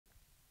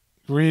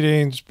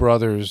Greetings,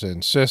 brothers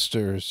and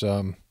sisters.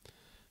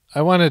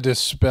 I want to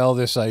dispel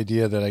this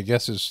idea that I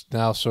guess is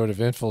now sort of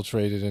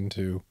infiltrated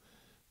into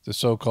the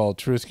so-called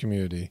truth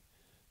community,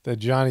 that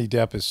Johnny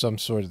Depp is some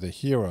sort of the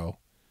hero,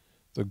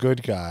 the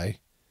good guy,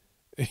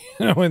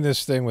 in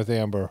this thing with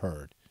Amber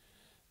Heard.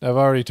 Now, I've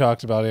already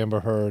talked about Amber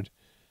Heard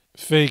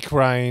fake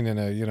crying in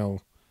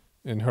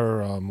in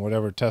her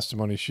whatever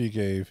testimony she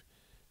gave,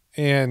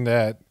 and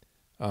that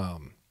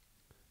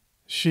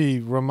she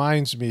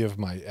reminds me of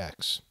my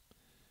ex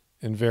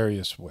in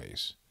various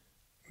ways.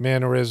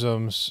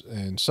 Mannerisms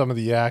and some of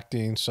the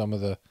acting, some of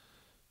the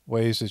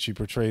ways that she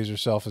portrays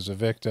herself as a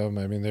victim.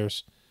 I mean,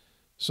 there's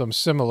some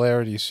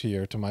similarities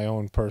here to my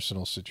own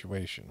personal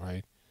situation,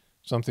 right?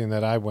 Something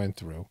that I went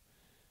through.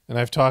 And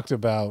I've talked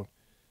about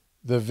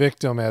the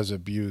victim as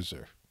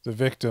abuser. The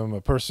victim, a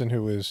person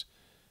who is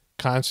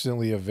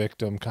constantly a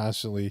victim,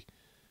 constantly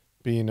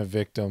being a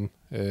victim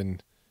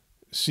and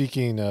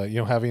seeking,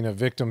 having a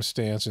victim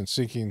stance and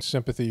seeking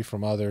sympathy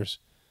from others.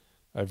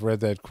 I've read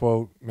that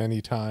quote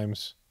many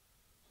times.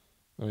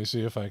 Let me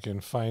see if I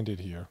can find it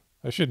here.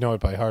 I should know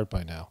it by heart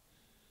by now.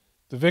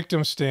 The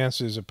victim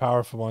stance is a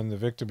powerful one. The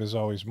victim is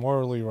always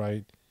morally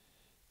right,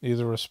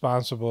 neither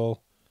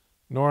responsible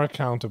nor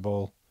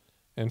accountable,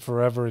 and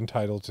forever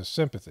entitled to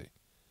sympathy.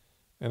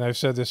 And I've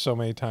said this so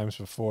many times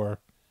before.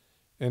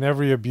 In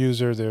every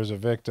abuser, there's a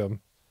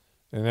victim.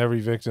 In every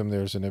victim,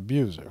 there's an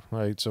abuser,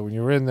 right? So when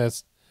you're in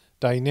this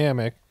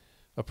dynamic,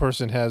 a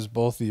person has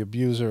both the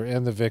abuser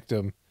and the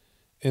victim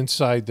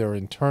inside their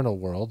internal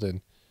world.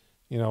 And,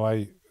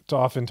 I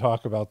often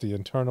talk about the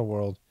internal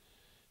world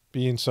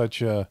being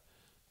such a,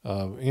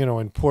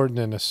 important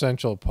and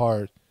essential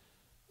part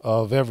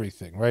of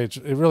everything, right?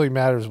 It really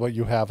matters what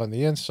you have on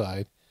the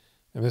inside.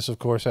 And this, of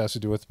course, has to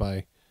do with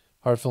my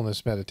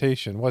heartfulness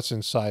meditation. What's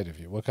inside of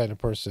you? What kind of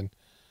person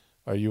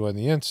are you on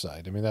the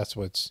inside? I mean, that's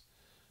what's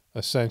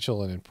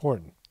essential and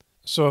important.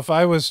 So if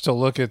I was to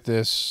look at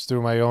this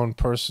through my own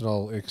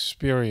personal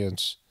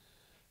experience,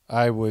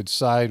 I would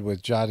side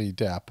with Johnny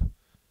Depp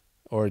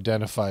or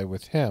identify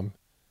with him.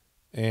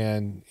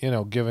 And,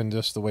 given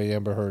just the way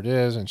Amber Heard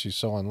is and she's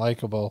so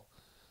unlikable,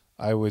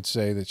 I would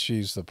say that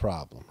she's the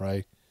problem,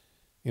 right?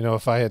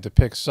 If I had to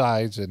pick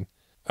sides and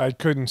I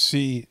couldn't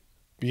see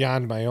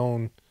beyond my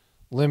own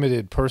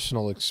limited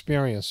personal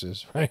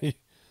experiences, right?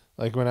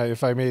 Like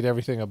if I made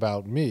everything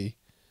about me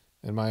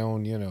and my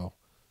own,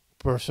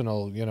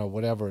 personal,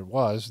 whatever it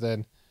was,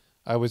 then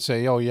I would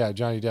say, oh yeah,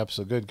 Johnny Depp's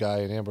the good guy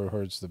and Amber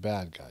Heard's the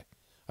bad guy.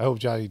 I hope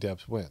Johnny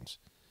Depp wins.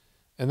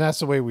 And that's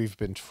the way we've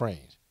been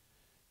trained.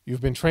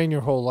 You've been trained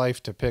your whole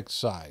life to pick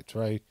sides,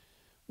 right?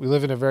 We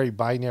live in a very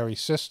binary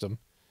system.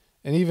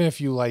 And even if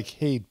you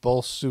hate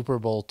both Super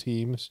Bowl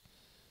teams,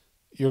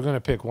 you're going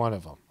to pick one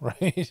of them,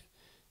 right?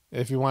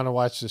 If you want to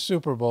watch the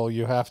Super Bowl,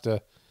 you have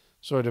to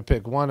sort of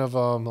pick one of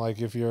them.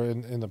 Like if you're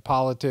in the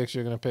politics,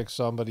 you're going to pick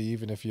somebody.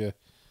 Even if you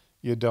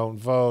don't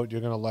vote, you're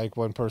going to like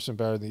one person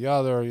better than the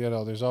other.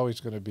 There's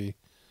always going to be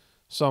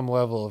some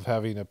level of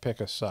having to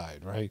pick a side,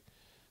 right?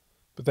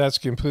 But that's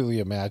completely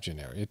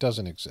imaginary. It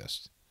doesn't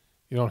exist.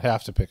 You don't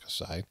have to pick a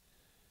side.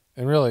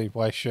 And really,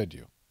 why should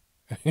you?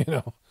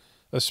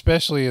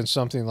 Especially in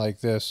something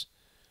like this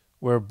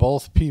where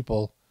both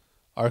people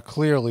are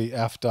clearly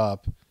effed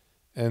up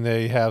and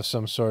they have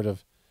some sort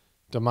of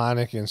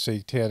demonic and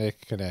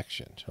satanic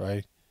connections,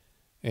 right?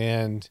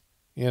 And,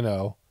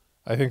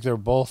 I think they're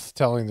both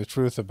telling the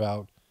truth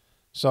about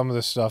some of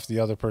the stuff the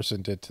other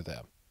person did to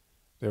them.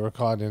 They were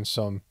caught in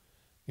some,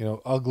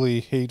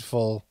 ugly,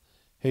 hateful,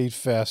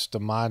 hate-fest,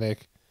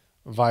 demonic,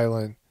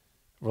 violent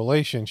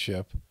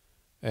relationship,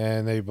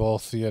 and they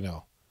both,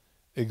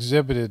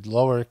 exhibited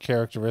lower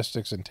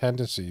characteristics and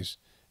tendencies.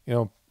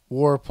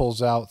 War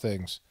pulls out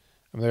things.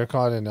 I mean, they're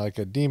caught in like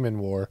a demon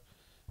war,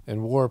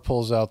 and war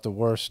pulls out the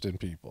worst in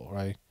people,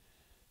 right?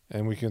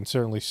 And we can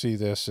certainly see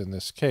this in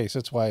this case.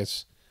 That's why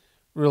it's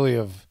really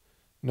of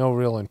no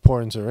real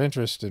importance or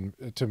interest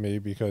to me,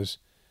 because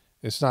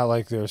it's not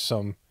like there's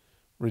some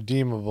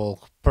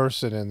redeemable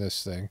person in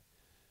this thing.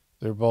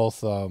 They're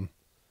both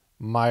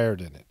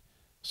mired in it.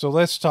 So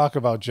let's talk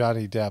about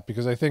Johnny Depp,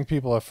 because I think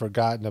people have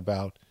forgotten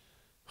about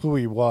who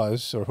he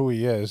was or who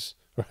he is,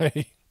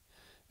 right?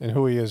 And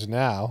who he is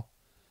now.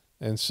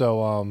 And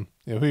so,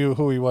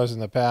 who he was in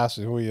the past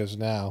and who he is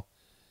now.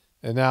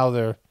 And now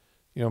they're,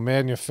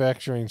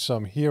 manufacturing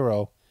some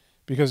hero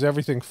because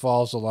everything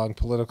falls along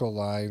political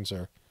lines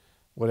or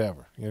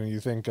whatever. You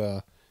think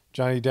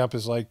Johnny Depp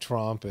is like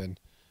Trump, and,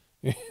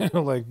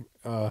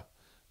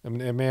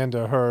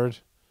 Amanda Heard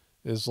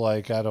is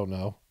like, I don't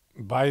know,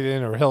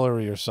 Biden or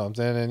Hillary or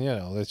something. And,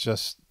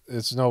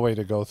 it's no way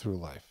to go through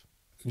life.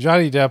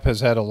 Johnny Depp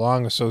has had a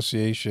long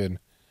association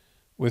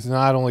with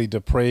not only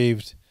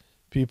depraved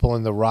people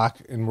in the rock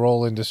and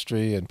roll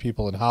industry and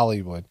people in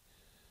Hollywood.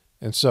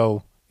 And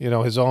so,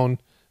 his own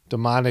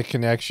demonic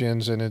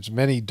connections and his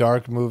many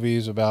dark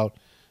movies about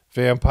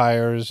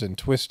vampires and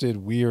twisted,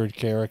 weird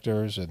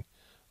characters and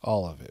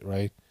all of it,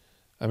 right?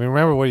 I mean,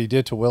 remember what he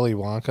did to Willy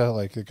Wonka?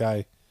 Like the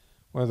guy,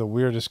 one of the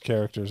weirdest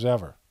characters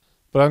ever.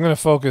 But I'm going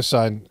to focus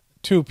on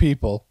two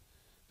people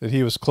that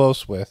he was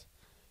close with,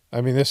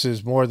 I mean, this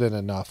is more than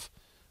enough.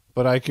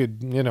 But I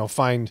could,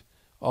 find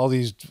all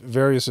these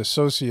various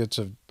associates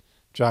of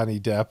Johnny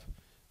Depp,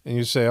 and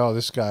you say, oh,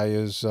 this guy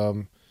is,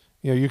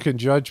 you can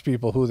judge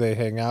people who they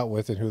hang out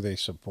with and who they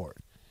support.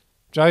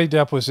 Johnny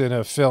Depp was in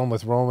a film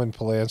with Roman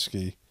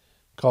Polanski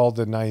called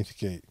The Ninth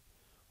Gate.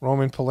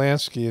 Roman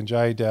Polanski and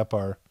Johnny Depp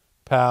are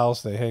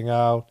pals. They hang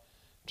out.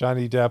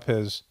 Johnny Depp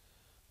has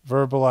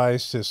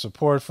verbalized his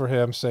support for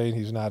him, saying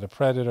he's not a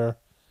predator.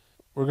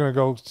 We're going to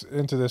go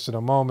into this in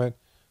a moment.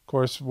 Of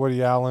course,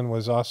 Woody Allen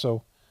was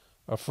also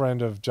a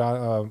friend of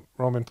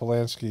Roman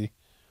Polanski.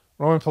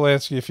 Roman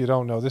Polanski, if you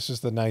don't know, this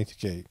is The Ninth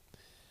Gate.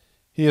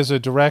 He is a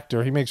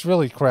director. He makes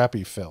really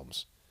crappy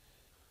films.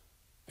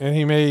 And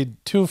he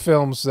made 2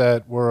 films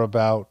that were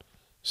about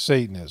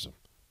Satanism.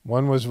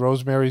 One was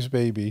Rosemary's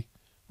Baby.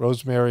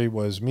 Rosemary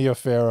was Mia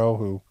Farrow,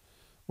 who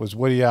was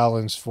Woody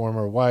Allen's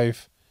former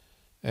wife.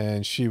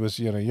 And she was,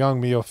 young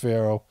Mia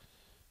Farrow,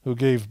 who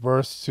gave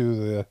birth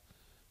to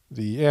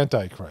the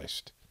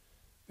Antichrist.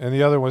 And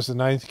the other was The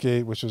Ninth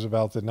Gate, which was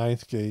about the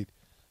ninth gate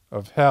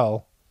of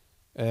hell.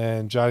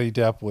 And Johnny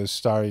Depp was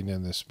starring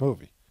in this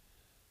movie.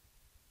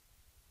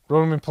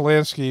 Roman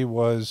Polanski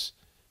was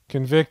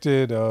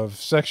convicted of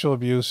sexual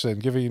abuse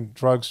and giving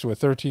drugs to a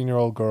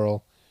 13-year-old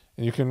girl.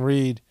 And you can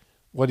read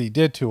what he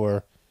did to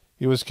her.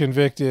 He was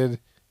convicted.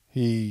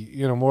 He,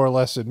 more or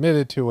less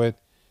admitted to it.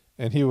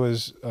 And he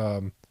was,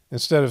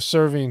 instead of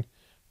serving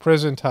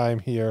prison time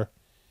here,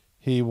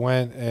 he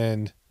went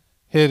and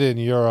hid in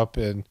Europe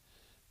and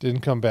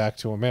didn't come back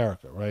to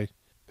America, right?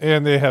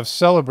 And they have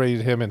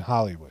celebrated him in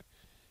Hollywood.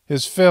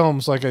 His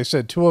films, like I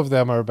said, 2 of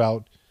them are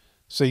about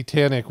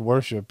satanic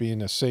worship,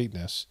 being a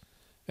Satanist.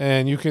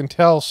 And you can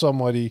tell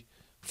somebody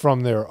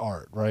from their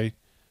art, right?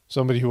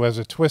 Somebody who has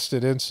a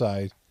twisted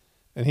inside,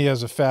 and he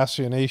has a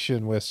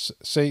fascination with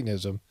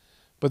Satanism.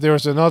 But there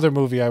was another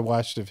movie I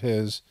watched of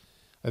his.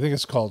 I think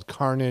it's called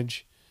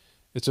Carnage.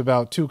 It's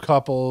about 2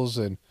 couples,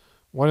 and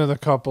one of the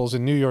couples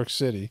in New York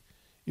City,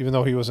 even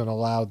though he wasn't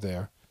allowed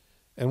there.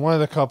 And one of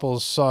the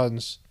couple's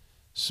sons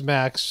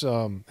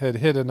had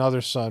hit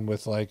another son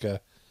with like a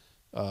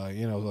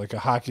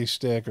hockey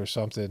stick or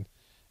something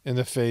in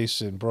the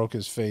face and broke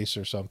his face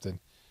or something.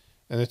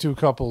 And the 2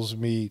 couples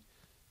meet,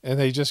 and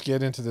they just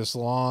get into this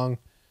long,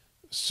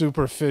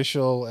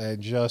 superficial,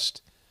 and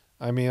just,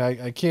 I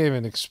can't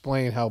even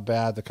explain how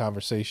bad the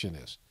conversation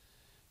is.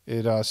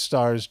 It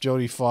stars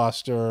Jodie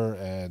Foster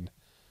and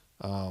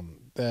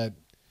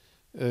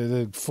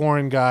the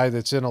foreign guy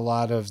that's in a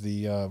lot of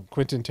the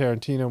Quentin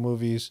Tarantino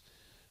movies,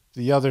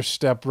 the other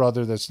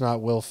stepbrother that's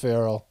not Will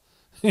Ferrell,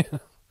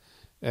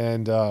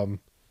 and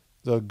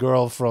the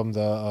girl from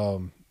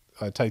the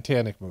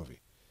Titanic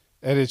movie.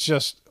 And it's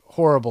just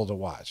horrible to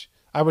watch.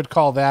 I would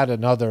call that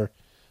another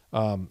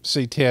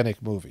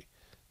satanic movie.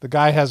 The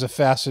guy has a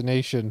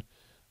fascination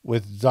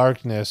with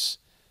darkness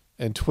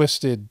and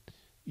twisted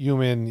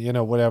human,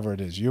 whatever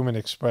it is, human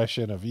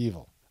expression of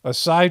evil.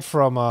 Aside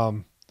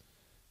from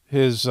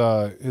his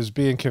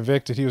being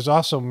convicted, he was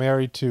also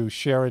married to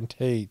Sharon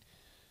Tate,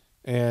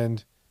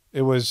 and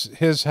it was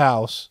his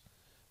house.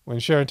 When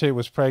Sharon Tate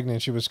was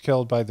pregnant, she was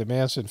killed by the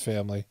Manson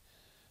family.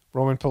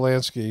 Roman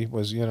Polanski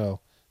was,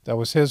 that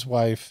was his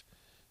wife,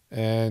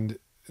 and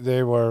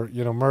they were,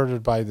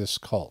 murdered by this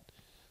cult.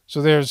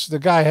 So the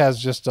guy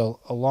has just a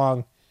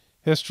long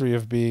history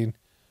of being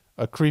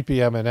a creepy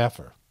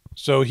MNFer.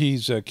 So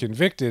he's a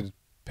convicted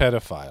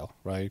pedophile,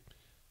 right?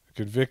 A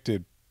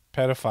convicted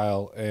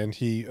pedophile, and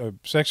he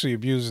sexually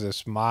abused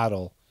this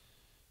model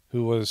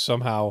who was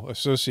somehow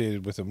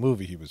associated with a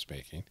movie he was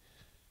making,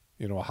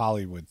 a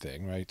Hollywood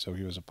thing, right? So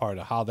he was a part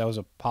of that was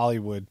a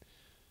Hollywood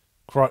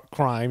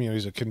crime.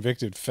 He's a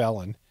convicted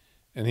felon,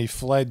 and he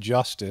fled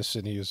justice,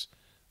 and he was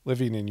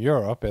living in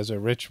Europe as a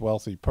rich,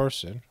 wealthy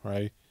person,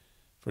 right,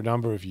 for a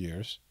number of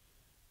years.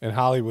 And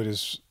Hollywood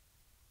has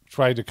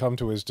tried to come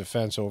to his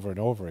defense over and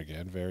over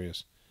again.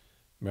 Various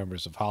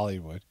members of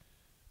Hollywood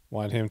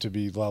want him to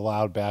be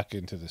allowed back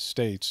into the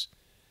States.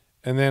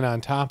 And then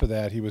on top of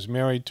that, he was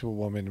married to a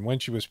woman, and when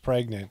she was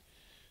pregnant,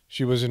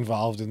 she was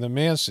involved in the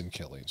Manson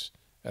killings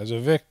as a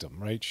victim,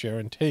 right?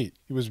 Sharon Tate.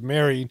 He was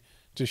married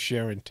to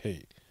Sharon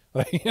Tate.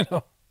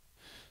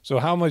 So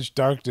how much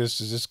darkness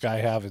does this guy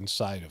have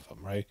inside of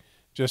him, right?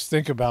 Just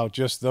think about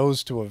just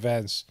those 2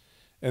 events,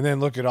 and then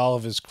look at all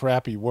of his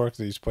crappy work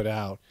that he's put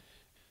out.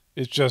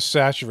 It's just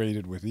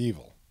saturated with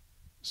evil.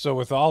 So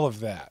with all of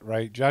that,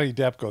 right, Johnny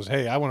Depp goes,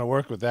 hey, I want to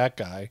work with that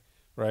guy,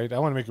 right? I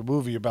want to make a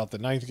movie about the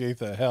ninth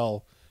gate of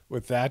hell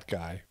with that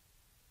guy.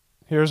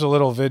 Here's a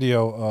little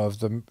video of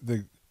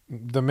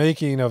the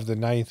making of the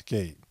ninth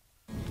gate.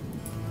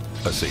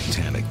 A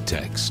satanic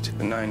text.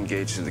 The 9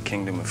 gates of the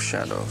kingdom of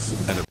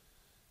shadows.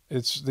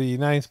 It's the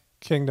ninth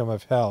kingdom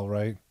of hell,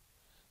 right?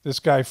 This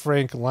guy,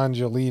 Frank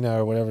Langella,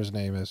 or whatever his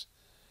name is,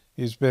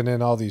 he's been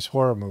in all these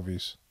horror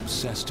movies.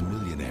 Obsessed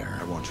millionaire.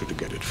 I want you to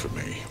get it for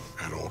me,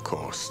 at all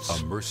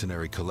costs. A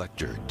mercenary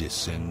collector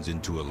descends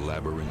into a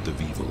labyrinth of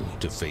evil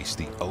to face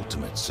the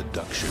ultimate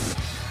seduction.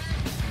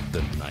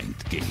 The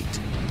ninth gate.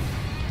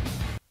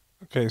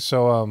 Okay,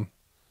 so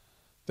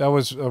that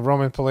was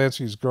Roman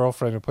Polanski's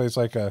girlfriend, who plays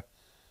like a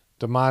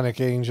demonic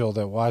angel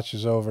that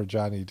watches over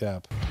Johnny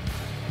Depp.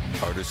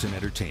 Artisan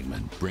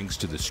Entertainment brings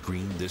to the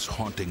screen this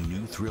haunting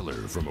new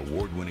thriller from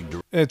award-winning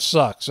director. It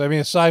sucks. I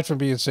mean, aside from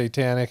being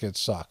satanic, it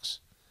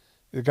sucks.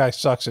 The guy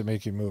sucks at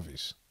making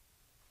movies.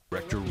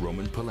 Director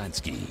Roman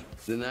Polanski.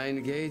 The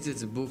Nine Gates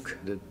is a book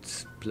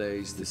that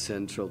plays the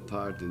central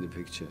part in the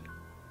picture.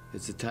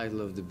 It's the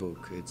title of the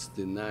book. It's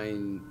the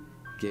 9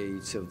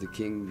 Gates of the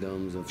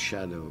Kingdoms of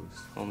Shadows.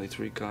 Only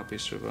 3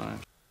 copies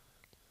survived.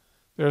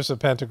 There's a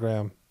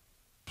pentagram.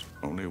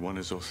 Only one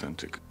is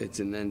authentic. It's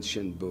an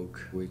ancient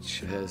book which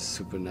has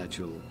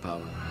supernatural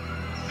power.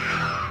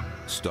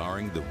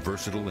 Starring the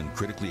versatile and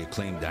critically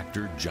acclaimed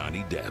actor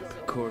Johnny Depp.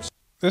 Of course.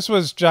 This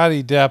was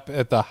Johnny Depp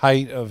at the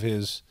height of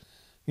his,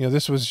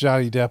 this was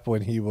Johnny Depp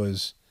when he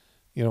was,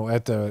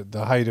 at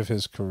the height of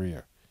his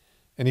career.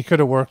 And he could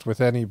have worked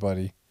with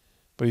anybody,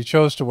 but he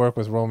chose to work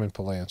with Roman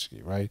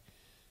Polanski, right?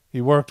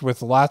 He worked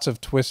with lots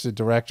of twisted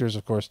directors,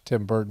 of course,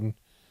 Tim Burton,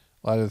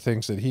 a lot of the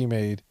things that he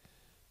made.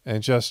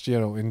 And just,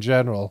 in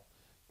general,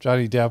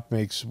 Johnny Depp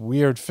makes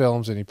weird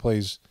films and he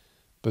plays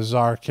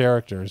bizarre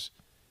characters.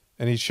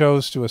 And he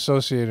chose to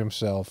associate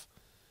himself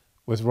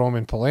with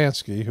Roman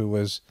Polanski, who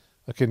was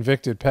a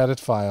convicted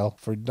pedophile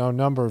for a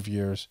number of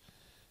years.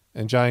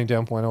 And Johnny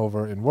Depp went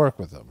over and worked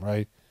with him,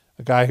 right?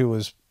 A guy who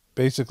was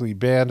basically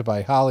banned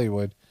by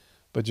Hollywood,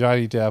 but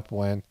Johnny Depp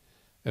went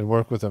and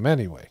worked with him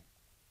anyway.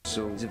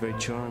 So he's a very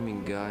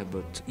charming guy,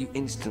 but you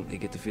instantly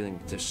get the feeling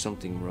that there's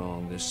something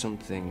wrong. There's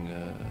something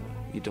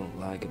you don't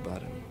like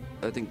about him.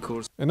 I think, of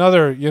course.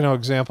 Another,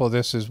 example of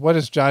this is, what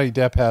does Johnny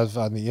Depp have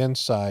on the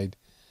inside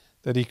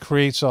that he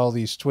creates all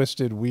these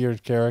twisted,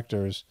 weird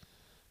characters?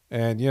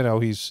 And,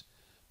 he's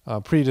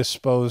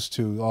predisposed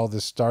to all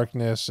this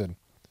darkness and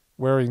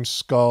wearing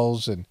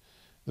skulls and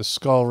the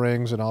skull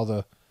rings and all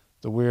the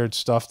weird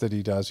stuff that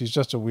he does. He's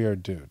just a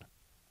weird dude.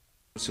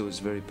 So he's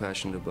very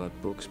passionate about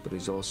books, but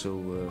he's also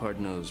a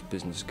hard-nosed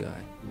business guy.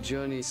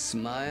 Johnny's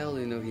smile,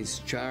 his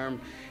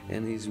charm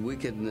and his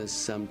wickedness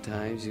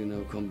sometimes,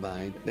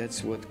 combined.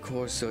 That's what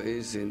Corso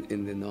is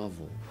in the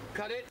novel.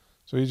 Cut it!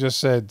 So he just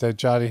said that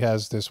Johnny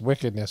has this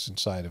wickedness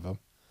inside of him.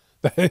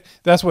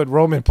 That's what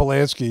Roman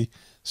Polanski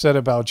said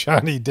about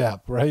Johnny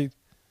Depp, right?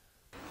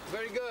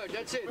 Very good,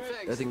 that's it,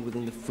 thanks. I think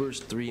within the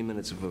first 3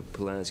 minutes of a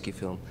Polanski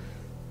film,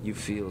 you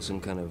feel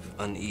some kind of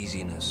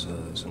uneasiness,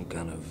 some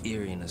kind of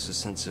eeriness, a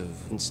sense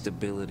of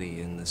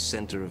instability in the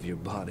center of your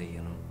body,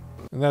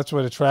 And that's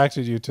what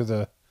attracted you to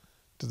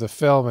the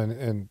film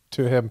and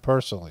to him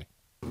personally.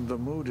 The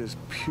mood is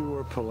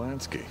pure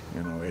Polanski.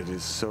 It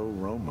is so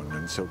Roman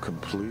and so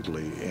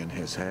completely in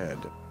his head.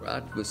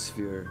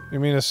 Atmosphere. You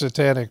mean a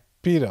satanic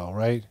pedo,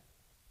 right?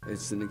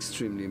 It's an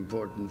extremely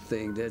important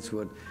thing. That's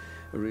what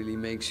really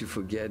makes you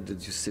forget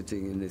that you're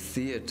sitting in a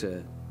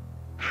theater.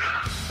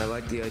 I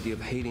like the idea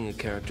of hating a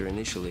character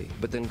initially,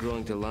 but then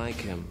growing to like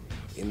him.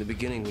 In the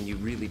beginning, when you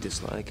really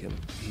dislike him,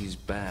 he's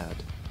bad.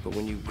 But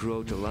when you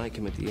grow to like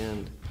him at the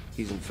end,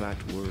 he's in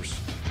fact worse.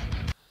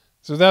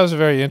 So that was a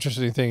very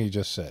interesting thing he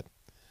just said.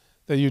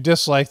 That you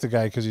dislike the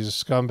guy because he's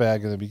a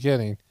scumbag in the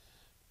beginning,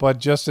 but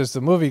just as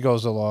the movie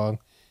goes along,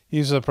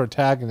 he's the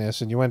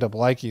protagonist and you end up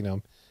liking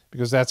him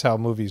because that's how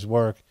movies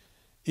work,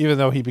 even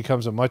though he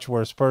becomes a much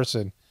worse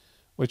person,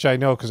 which I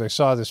know because I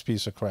saw this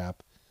piece of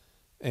crap.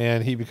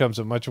 And he becomes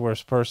a much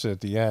worse person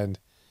at the end,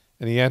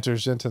 and he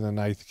enters into the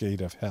 9th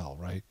gate of hell,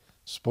 right?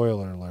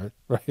 Spoiler alert,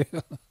 right?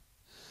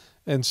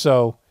 And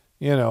so,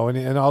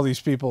 and all these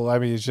people, I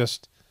mean, he's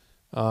just,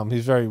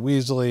 he's very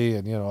weaselly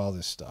and, all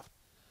this stuff.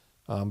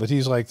 But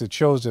he's like the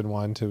chosen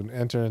one to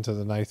enter into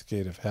the 9th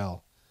gate of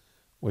hell,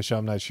 which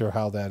I'm not sure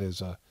how that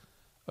is a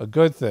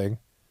good thing.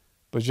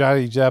 But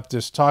Johnny Depp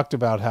just talked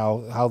about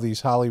how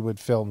these Hollywood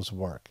films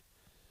work.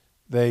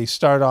 They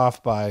start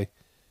off by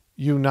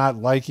you not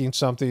liking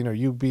something or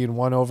you being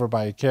won over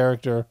by a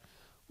character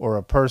or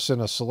a person,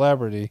 a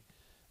celebrity,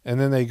 and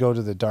then they go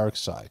to the dark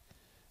side.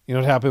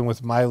 It happened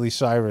with Miley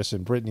Cyrus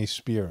and Britney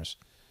Spears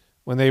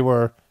when they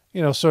were,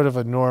 sort of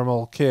a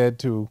normal kid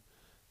to,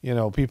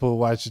 people who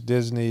watched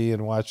Disney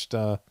and watched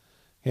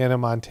Hannah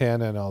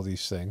Montana and all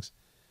these things.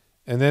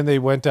 And then they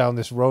went down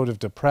this road of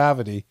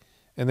depravity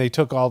and they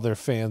took all their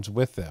fans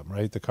with them,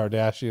 right? The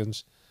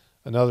Kardashians,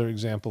 another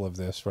example of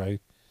this,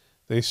 right?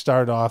 They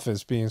start off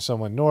as being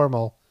someone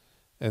normal,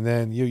 and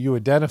then you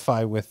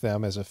identify with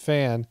them as a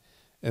fan,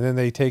 and then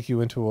they take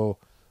you into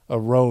a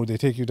road, they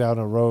take you down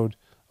a road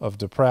of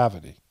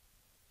depravity.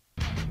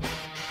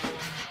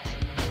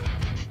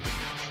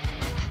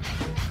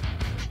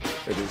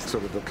 It is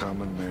sort of the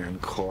common man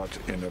caught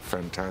in a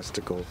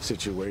fantastical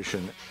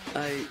situation.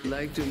 I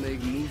like to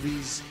make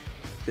movies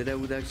that I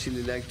would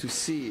actually like to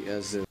see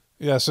as a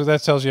Yeah, so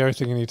that tells you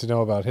everything you need to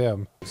know about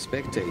him.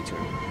 spectator.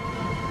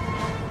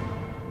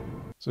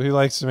 So he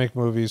likes to make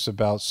movies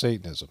about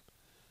Satanism.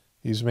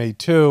 He's made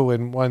 2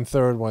 and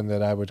 1/3 one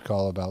that I would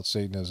call about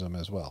Satanism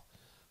as well.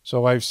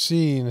 So I've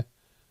seen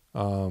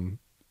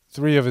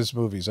 3 of his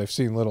movies. I've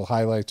seen little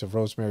highlights of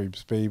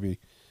Rosemary's Baby,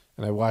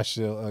 and I watched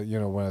it,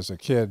 when I was a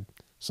kid,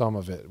 some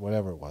of it,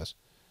 whatever it was.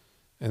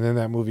 And then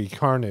that movie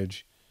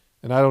Carnage.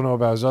 And I don't know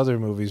about his other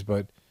movies,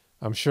 but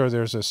I'm sure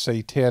there's a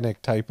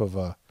satanic type of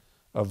a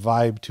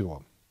vibe to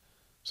him.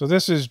 So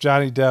this is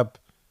Johnny Depp.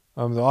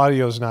 The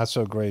audio is not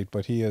so great,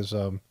 but he is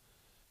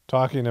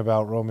talking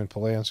about Roman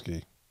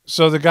Polanski.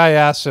 So the guy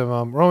asks him,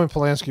 Roman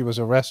Polanski was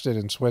arrested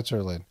in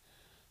Switzerland.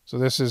 So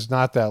this is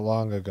not that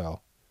long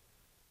ago.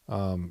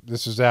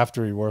 This is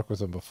after he worked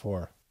with him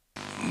before.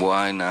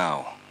 Why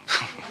now?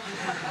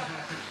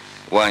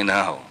 Why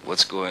now?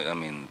 What's going... I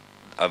mean,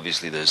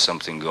 obviously there's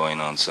something going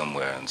on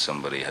somewhere, and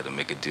somebody had to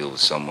make a deal with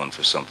someone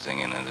for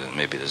something, and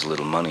maybe there's a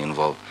little money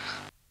involved.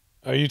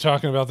 Are you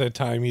talking about that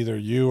time either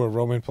you or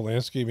Roman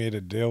Polanski made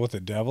a deal with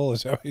the devil?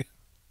 Is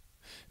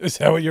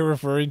that what you're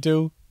referring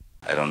to?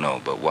 I don't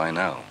know, but why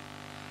now?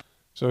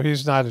 So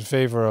he's not in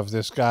favor of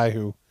this guy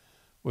who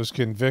was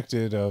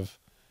convicted of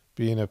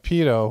being a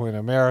pedo in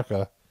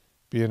America,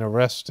 being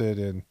arrested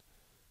in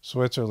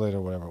Switzerland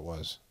or whatever it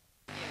was.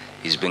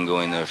 He's been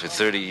going there for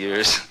 30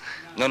 years.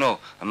 No,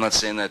 I'm not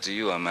saying that to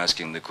you. I'm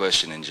asking the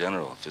question in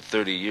general. For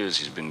 30 years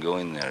he's been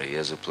going there. He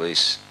has a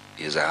place,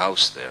 he has a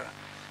house there.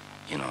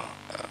 You know,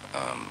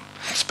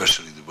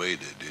 especially the way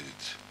they did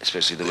it.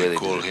 Especially the way they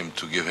called did it. him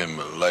to give him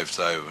a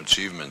lifetime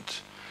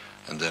achievement,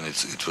 and then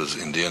it was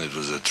in the end it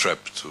was a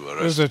trap to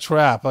arrest. It was a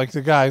trap, like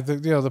the guy,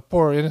 the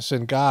poor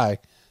innocent guy.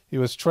 He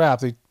was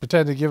trapped. They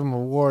pretended to give him a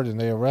award, and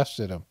they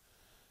arrested him.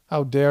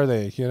 How dare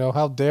they?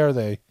 How dare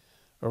they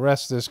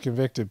arrest this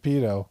convicted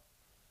pedo?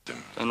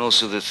 And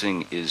also the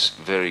thing is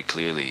very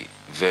clearly,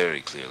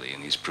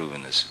 and he's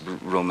proven this,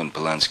 Roman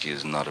Polanski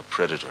is not a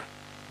predator.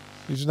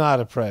 He's not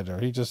a predator.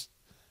 He just,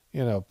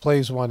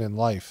 plays one in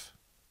life.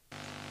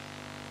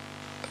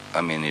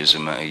 I mean, he's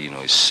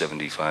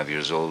 75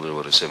 years old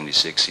or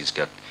 76. He's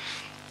got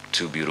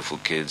 2 beautiful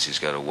kids. He's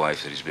got a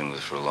wife that he's been with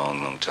for a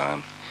long, long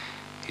time.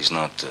 He's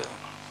not...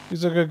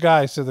 He's a good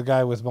guy, said the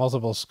guy with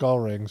multiple skull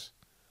rings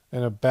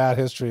and a bad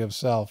history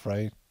himself,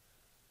 right?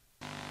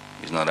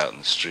 He's not out in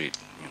the street,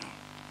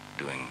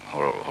 doing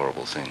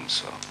horrible things,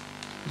 so...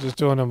 He's just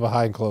doing them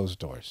behind closed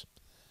doors.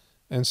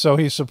 And so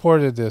he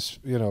supported this,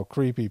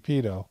 creepy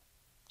pedo.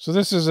 So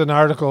this is an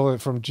article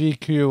from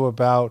GQ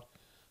about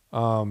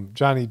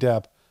Johnny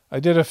Depp. I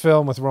did a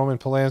film with Roman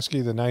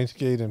Polanski, The Ninth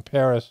Gate in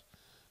Paris,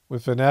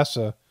 with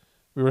Vanessa.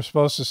 We were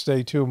supposed to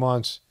stay 2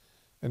 months,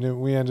 and then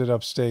we ended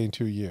up staying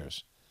 2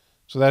 years.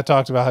 So that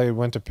talked about how he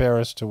went to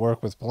Paris to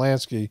work with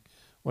Polanski,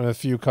 one of the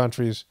few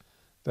countries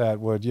that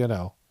would,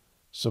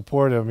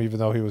 support him, even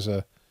though he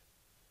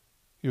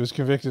was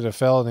convicted of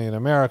felony in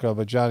America,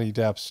 but Johnny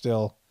Depp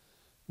still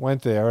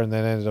went there and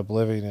then ended up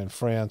living in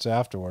France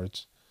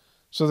afterwards.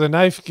 So the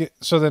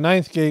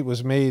Ninth Gate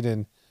was made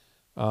in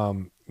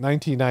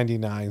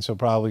 1999, so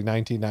probably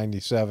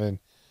 1997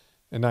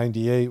 and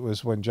 98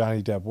 was when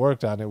Johnny Depp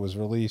worked on it. It was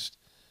released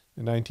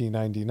in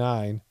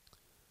 1999.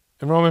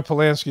 And Roman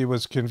Polanski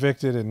was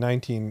convicted in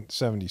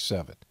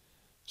 1977.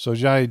 So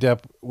Johnny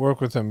Depp worked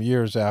with him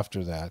years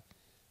after that,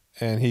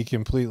 and he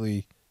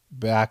completely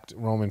backed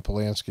Roman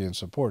Polanski and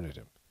supported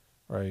him,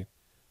 right?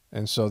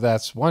 And so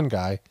that's one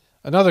guy.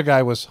 Another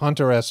guy was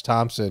Hunter S.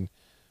 Thompson,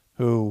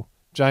 who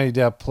Johnny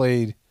Depp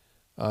played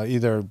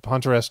either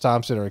Hunter S.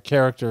 Thompson or a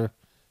character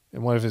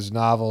in one of his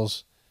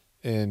novels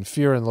in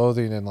Fear and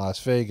Loathing in Las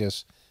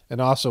Vegas, and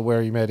also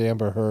Where He Met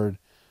Amber Heard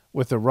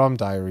with the Rum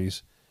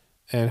Diaries.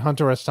 And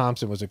Hunter S.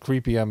 Thompson was a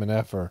creepy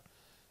MNFer,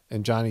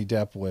 and Johnny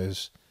Depp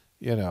was,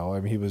 he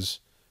was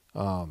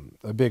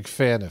a big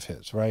fan of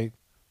his, right?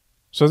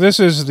 So this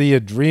is the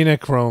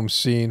adrenochrome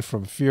scene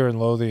from Fear and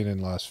Loathing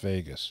in Las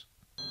Vegas.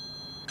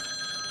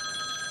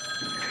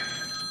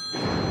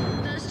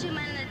 Those 2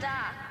 men in the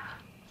dock,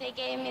 they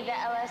gave me the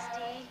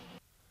LSD.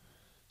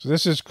 So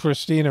this is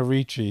Christina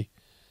Ricci.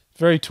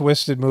 Very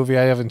twisted movie.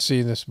 I haven't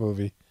seen this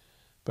movie,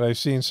 but I've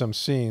seen some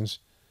scenes.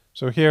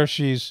 So here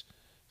she's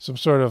some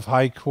sort of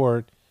high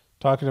court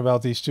talking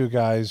about these 2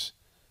 guys,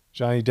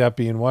 Johnny Depp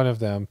being one of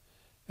them,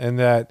 and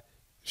that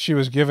she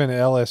was given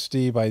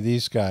LSD by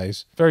these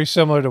guys, very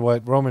similar to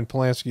what Roman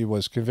Polanski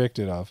was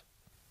convicted of.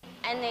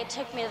 And they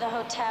took me to the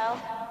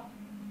hotel.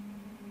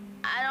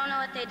 I don't know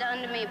what they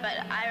done to me, but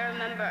I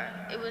remember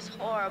it was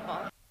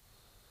horrible.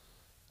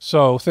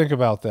 So think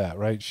about that,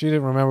 right? She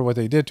didn't remember what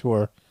they did to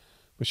her,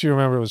 but she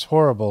remembered it was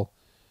horrible.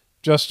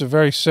 Just a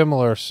very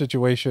similar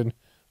situation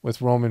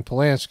with Roman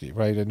Polanski,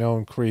 right? A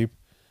known creep,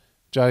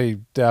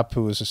 Johnny Depp,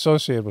 who was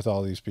associated with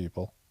all these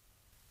people.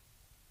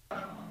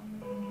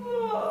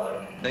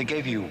 They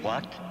gave you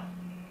what?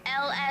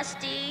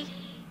 LSD.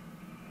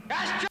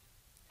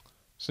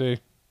 See?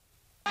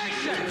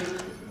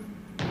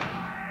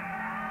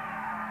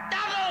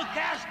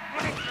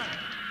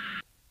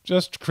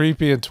 Just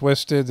creepy and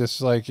twisted. It's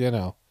like,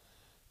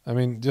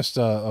 just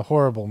a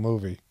horrible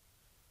movie.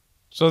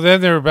 So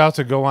then they're about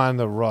to go on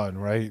the run,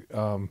 right?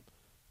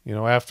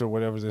 After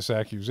whatever this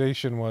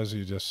accusation was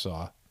you just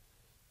saw.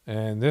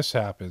 And this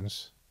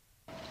happens.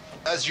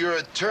 As your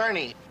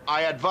attorney,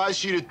 I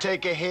advise you to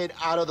take a hit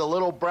out of the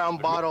little brown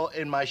bottle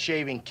in my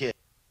shaving kit.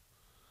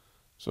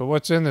 So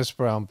what's in this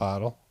brown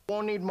bottle?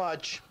 Won't need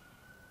much.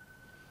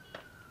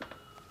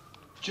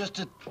 Just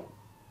a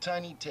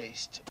tiny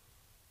taste.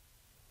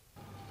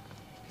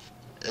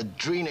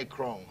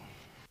 Adrenochrome.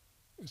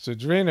 It's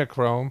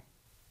adrenochrome.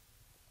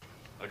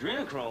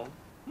 Adrenochrome?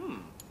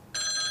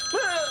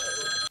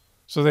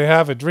 So they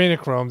have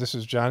adrenochrome. This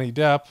is Johnny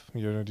Depp,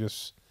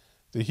 just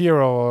the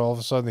hero, all of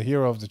a sudden the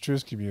hero of the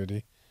truth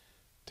community,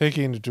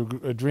 taking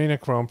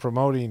adrenochrome,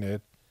 promoting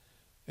it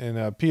in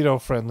a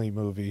pedo-friendly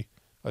movie,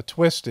 a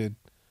twisted,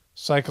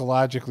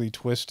 psychologically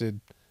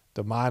twisted,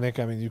 demonic,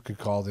 I mean, you could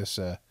call this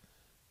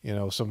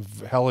some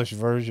hellish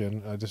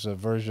version, just a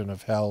version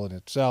of hell in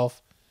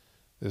itself.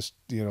 This,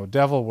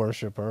 devil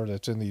worshiper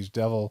that's in these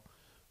devil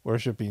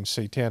worshipping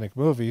satanic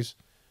movies,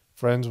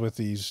 friends with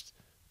these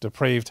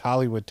depraved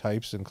Hollywood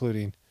types,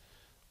 including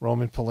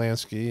Roman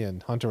Polanski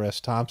and Hunter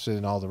S. Thompson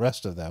and all the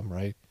rest of them,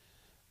 right?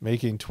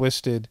 Making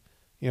twisted,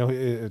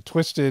 a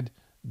twisted,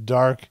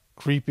 dark,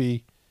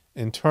 creepy,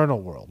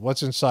 internal world.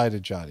 What's inside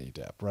of Johnny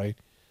Depp, right?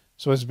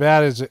 So as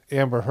bad as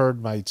Amber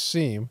Heard might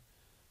seem,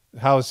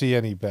 how is he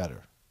any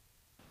better?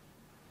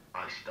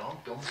 I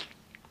stomped him.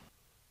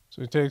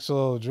 So he takes a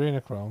little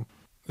adrenochrome.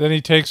 Then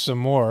he takes some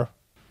more.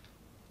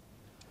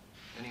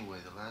 Anyway,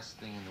 the last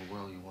thing in the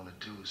world you want to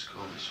do is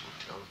go to this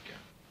hotel again.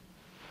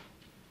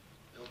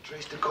 They'll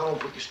trace the call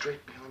and put you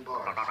straight behind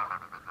bars.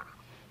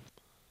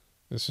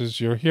 This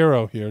is your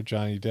hero here,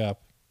 Johnny Depp.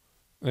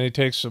 Then he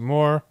takes some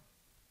more.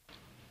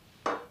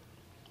 I'll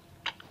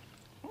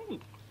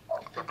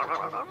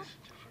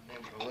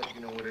let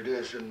you know what it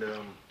is, and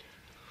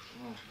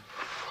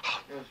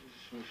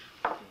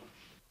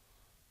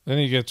Then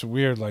he gets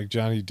weird like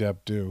Johnny Depp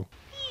do.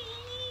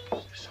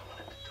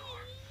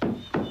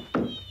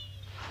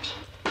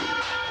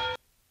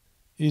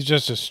 He's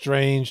just a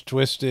strange,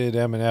 twisted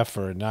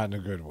M&F-er, not in a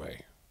good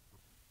way.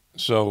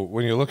 So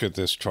when you look at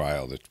this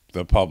trial,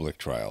 the public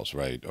trials,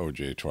 right,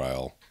 OJ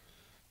trial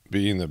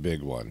being the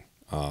big one,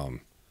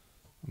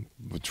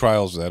 the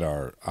trials that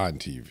are on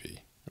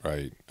TV,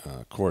 right,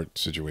 court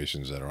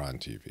situations that are on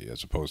TV,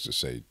 as opposed to,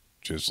 say,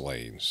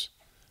 Ghislaine's,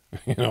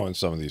 and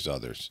some of these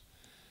others,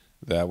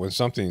 that when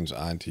something's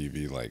on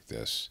TV like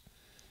this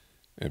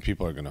and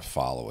people are going to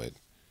follow it,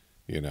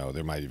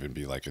 there might even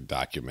be like a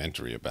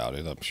documentary about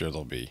it. I'm sure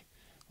there'll be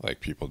like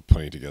people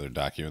putting together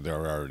there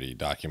are already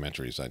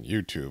documentaries on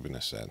YouTube in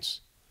a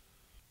sense.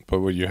 But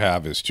what you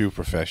have is two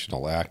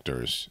professional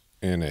actors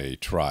in a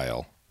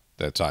trial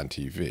that's on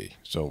TV.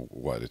 So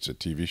what, it's a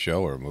TV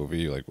show or a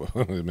movie, like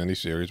a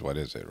miniseries? What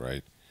is it,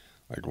 right?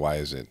 Like, why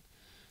is it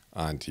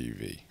on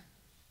TV?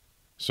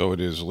 So it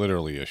is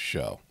literally a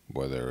show,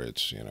 whether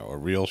it's, a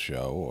real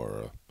show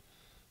or,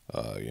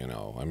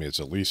 it's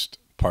at least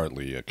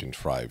partly a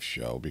contrived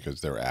show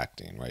because they're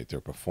acting, right?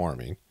 They're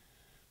performing.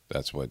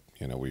 That's what,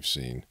 we've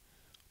seen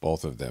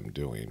both of them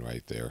doing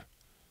right there.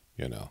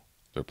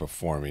 They're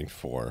performing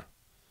for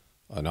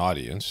an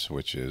audience,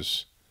 which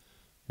is,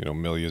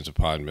 millions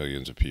upon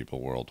millions of people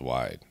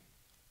worldwide.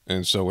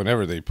 And so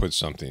whenever they put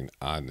something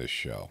on this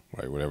show,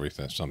 right, whatever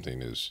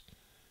something is,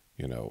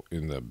 in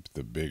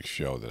the big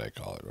show that I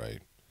call it,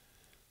 right,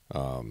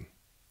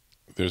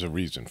 there's a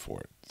reason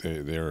for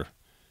it. They're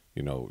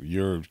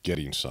you're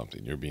getting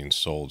something. You're being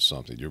sold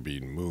something. You're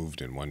being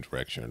moved in one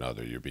direction or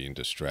another. You're being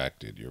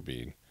distracted. You're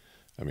being,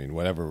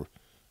 whatever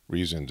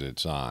reasons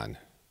it's on,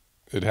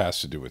 it has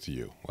to do with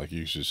you. Like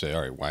you should say,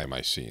 all right, why am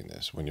I seeing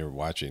this? When you're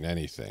watching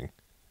anything,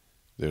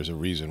 there's a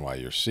reason why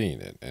you're seeing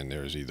it. And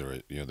there's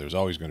either, there's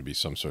always going to be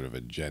some sort of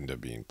agenda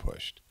being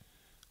pushed.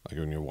 Like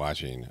when you're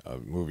watching a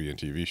movie and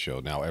TV show,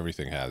 now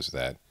everything has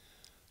that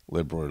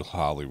liberal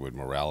Hollywood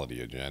morality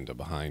agenda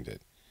behind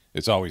it.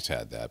 It's always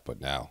had that, but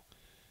now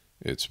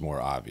it's more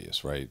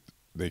obvious, right?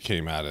 They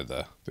came out of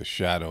the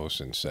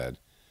shadows and said,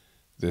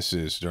 this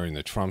is during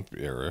the Trump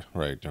era,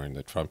 right? During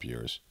the Trump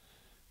years,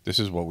 this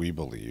is what we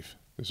believe.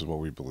 This is what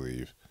we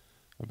believe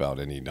about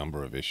any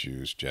number of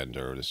issues,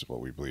 gender. This is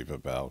what we believe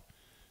about,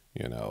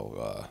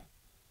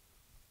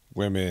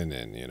 women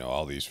and,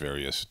 all these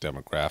various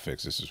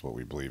demographics. This is what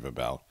we believe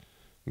about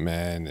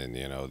men and,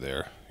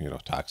 their,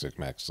 toxic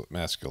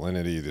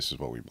masculinity. This is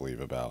what we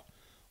believe about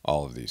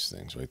all of these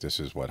things, right?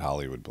 This is what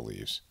Hollywood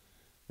believes.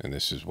 And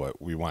this is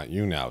what we want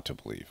you now to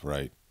believe,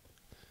 right?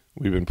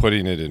 We've been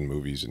putting it in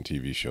movies and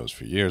TV shows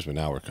for years, but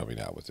now we're coming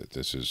out with it.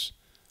 This is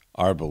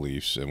our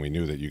beliefs, and we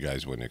knew that you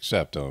guys wouldn't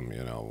accept them,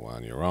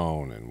 on your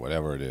own and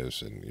whatever it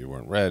is, and you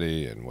weren't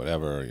ready and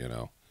whatever,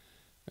 and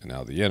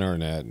now the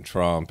internet and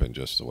Trump and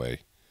just the way,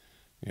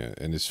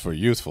 and it's for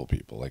youthful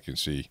people. Like you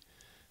see,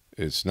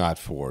 it's not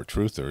for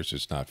truthers.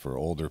 It's not for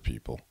older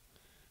people.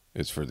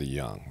 It's for the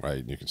young, right?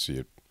 And you can see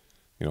it,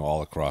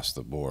 all across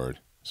the board.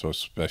 So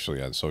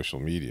especially on social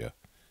media,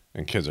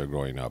 and kids are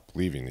growing up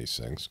believing these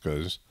things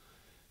because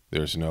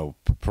there's no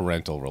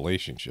parental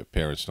relationship.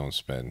 Parents don't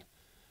spend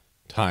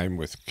time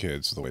with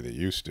kids the way they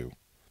used to.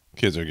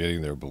 Kids are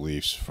getting their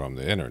beliefs from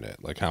the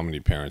internet. Like how many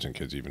parents and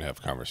kids even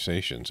have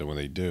conversations? And when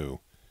they do,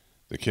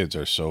 the kids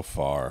are so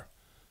far,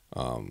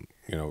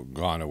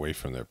 gone away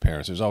from their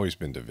parents. There's always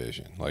been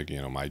division. Like,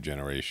 my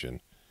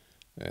generation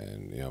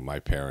and, my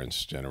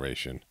parents'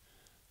 generation,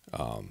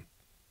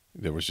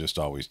 there was just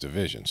always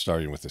division,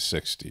 starting with the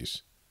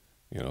 60s,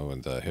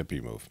 and the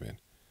hippie movement,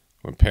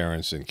 when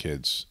parents and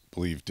kids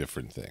believed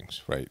different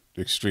things, right?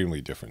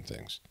 Extremely different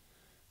things.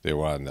 they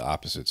were on the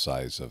opposite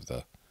sides of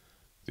the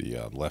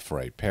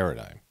left-right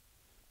paradigm.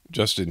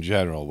 Just in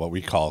general, what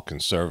we call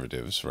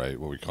conservatives, right?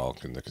 What we call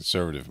the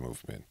conservative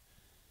movement.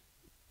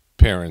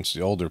 Parents,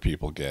 the older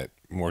people get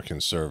more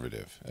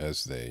conservative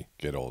as they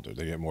get older.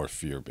 They get more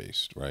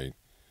fear-based, right?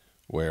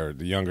 Where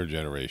the younger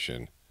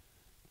generation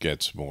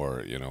gets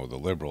more, the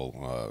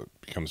liberal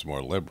becomes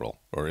more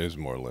liberal or is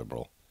more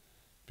liberal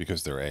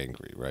because they're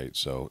angry, right?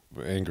 So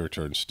anger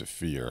turns to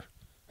fear,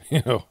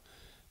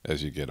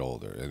 as you get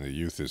older, and the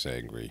youth is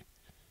angry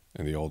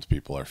and the old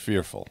people are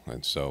fearful.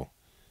 And so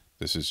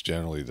this is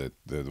generally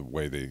the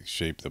way they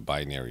shape the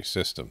binary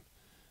system,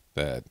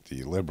 that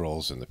the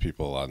liberals and the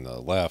people on the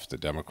left, the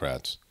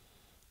Democrats,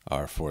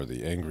 are for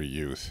the angry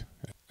youth,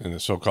 and the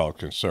so-called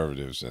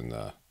conservatives and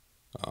the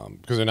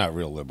because they're not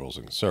real liberals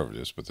and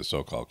conservatives, but the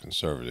so-called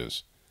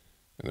conservatives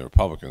and the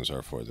Republicans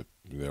are for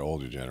their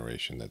older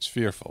generation that's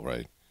fearful,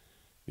 right?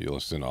 You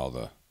listen to all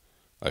the,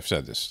 I've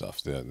said this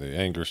stuff, the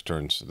anger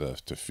turns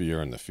to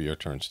fear and the fear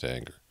turns to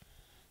anger.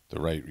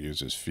 The right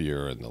uses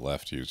fear and the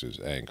left uses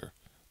anger.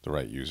 The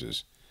right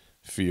uses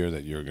fear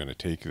that you're going to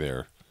take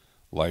their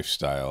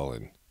lifestyle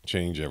and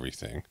change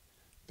everything.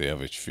 They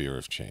have a fear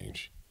of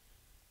change.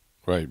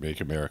 Right,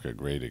 make America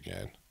great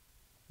again.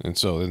 And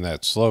so in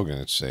that slogan,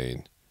 it's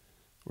saying,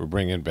 we're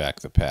bringing back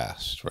the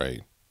past,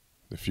 right?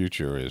 The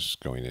future is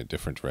going in a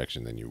different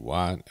direction than you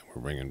want, and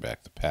we're bringing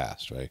back the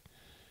past, right?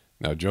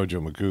 Now,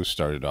 Jojo Magoo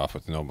started off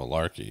with no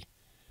malarkey.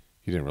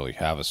 He didn't really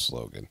have a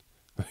slogan.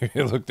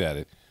 I looked at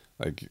it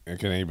like,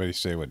 can anybody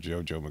say what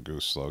Jojo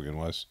Magoo's slogan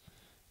was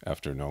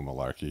after no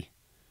malarkey?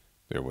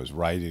 There was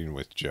riding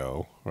with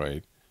Joe,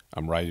 right?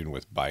 I'm riding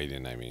with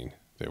Biden, I mean.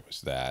 There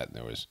was that, and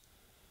there was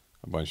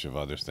a bunch of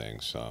other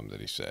things that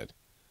he said.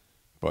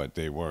 But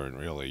they weren't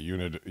really.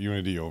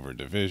 Unity over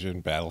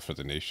division, battle for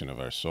the nation of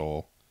our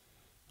soul,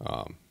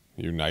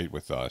 unite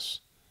with us.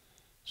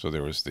 So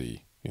there was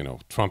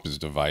Trump is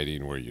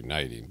dividing, we're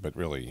uniting. But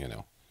really,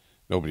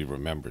 nobody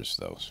remembers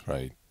those,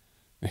 right?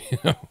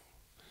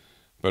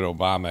 But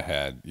Obama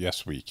had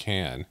yes, we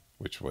can,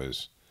 which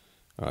was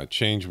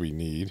change we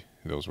need.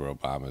 Those were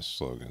Obama's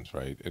slogans,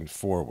 right? And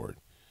forward.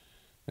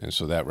 And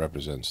so that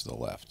represents the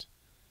left.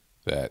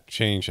 That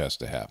change has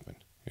to happen.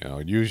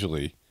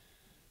 Usually,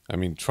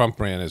 Trump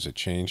ran as a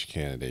change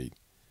candidate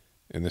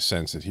in the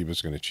sense that he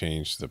was going to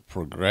change the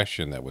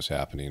progression that was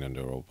happening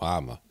under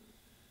Obama,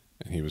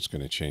 and he was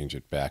going to change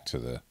it back to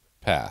the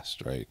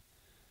past, right?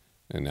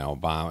 And now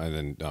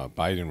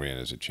Biden ran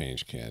as a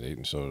change candidate,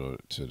 and so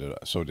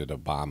did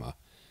Obama.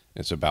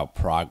 It's about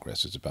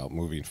progress. It's about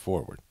moving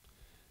forward.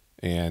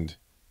 And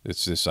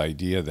it's this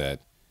idea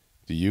that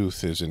the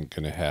youth isn't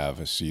going to have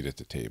a seat at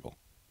the table,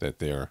 that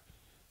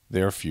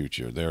their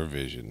future, their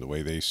vision, the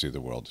way they see the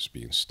world is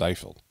being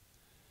stifled.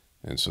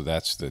 And so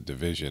that's the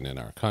division in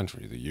our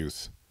country, the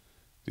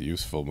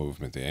youthful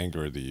movement, the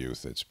anger of the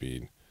youth that's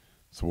being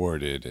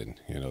thwarted, and,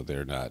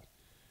 they're not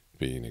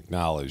being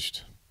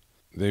acknowledged.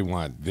 They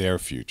want their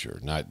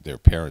future, not their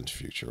parents'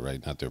 future,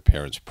 right? Not their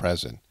parents'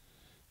 present.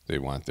 They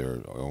want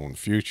their own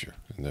future.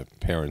 And the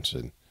parents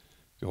and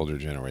the older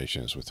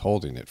generation is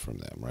withholding it from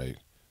them, right?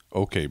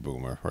 Okay,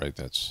 boomer, right?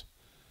 That's,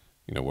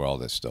 where all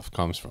this stuff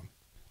comes from.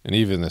 And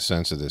even the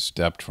sense of this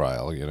Depp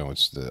trial,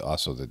 it's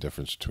also the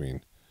difference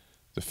between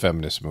the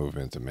feminist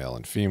movement, the male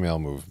and female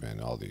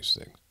movement, all these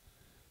things.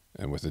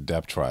 And with the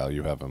Depp trial,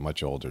 you have a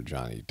much older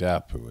Johnny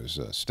Depp, who is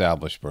an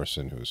established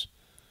person who's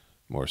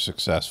more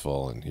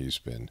successful, and he's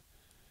been,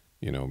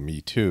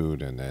 Me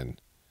Too'd. And then,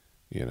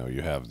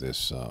 you have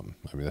this,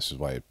 this is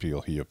why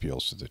he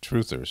appeals to the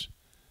truthers,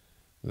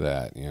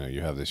 that,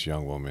 you have this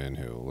young woman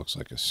who looks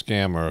like a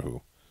scammer,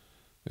 who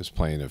is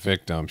playing a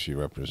victim. She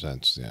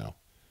represents,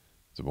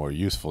 the more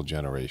youthful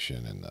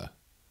generation and the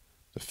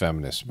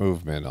feminist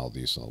movement, all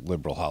these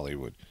liberal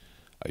Hollywood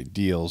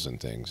ideals and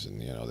things,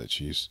 and that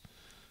she's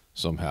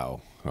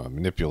somehow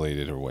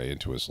manipulated her way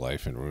into his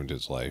life and ruined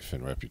his life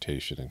and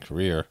reputation and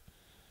career.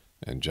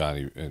 And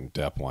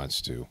Depp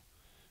wants to,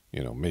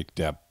 make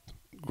Depp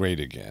great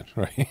again,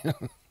 right?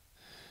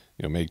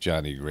 Make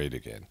Johnny great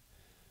again.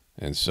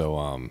 And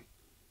so,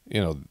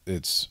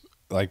 it's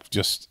like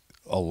just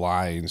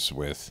aligns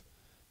with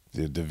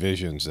the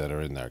divisions that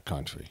are in their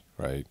country,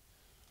 right?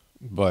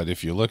 But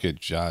if you look at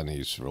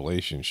Johnny's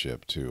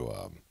relationship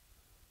to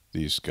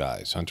these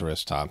guys, Hunter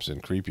S.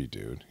 Thompson, creepy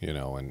dude,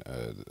 and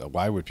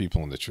why would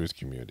people in the truth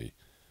community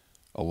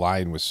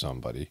align with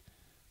somebody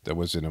that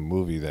was in a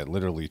movie that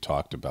literally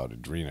talked about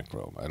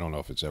adrenochrome? I don't know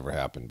if it's ever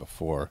happened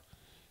before.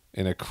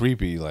 In a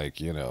creepy,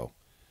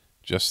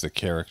 just the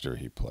character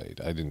he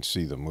played. I didn't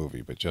see the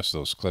movie, but just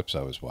those clips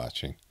I was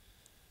watching.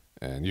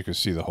 And you can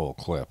see the whole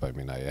clip. I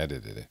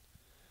edited it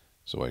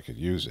so I could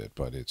use it,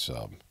 but it's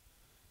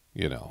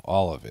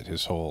all of it,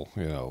 his whole,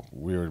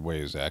 weird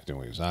way he's acting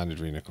when he was on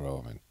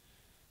adrenochrome and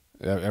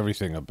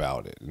everything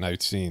about it. And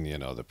I'd seen,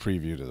 the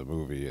preview to the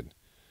movie, and,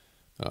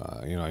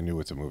 I knew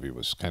what the movie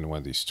was, kind of one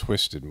of these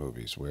twisted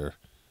movies where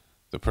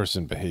the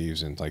person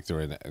behaves in, like they're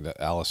in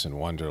Alice in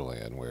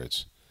Wonderland, where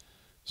it's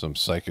some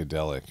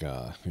psychedelic,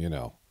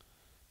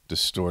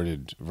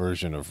 distorted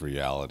version of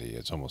reality.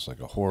 It's almost like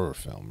a horror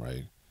film,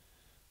 right?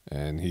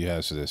 And he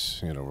has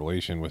this,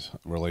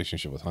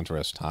 relationship with Hunter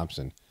S.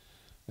 Thompson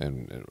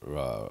and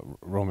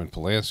Roman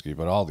Polanski,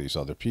 but all these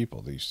other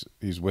people.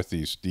 He's with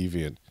these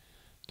deviant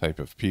type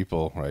of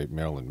people, right?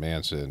 Marilyn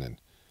Manson and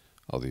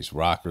all these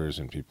rockers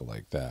and people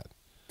like that.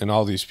 And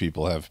all these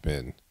people have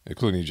been,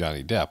 including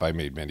Johnny Depp. I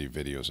made many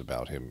videos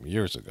about him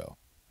years ago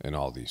and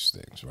all these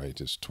things, right?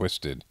 Just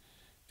twisted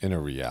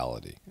inner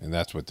reality. And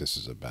that's what this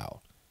is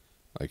about.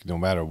 Like, no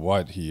matter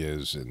what he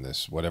is in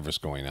this, whatever's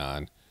going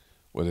on,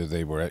 whether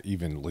they were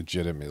even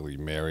legitimately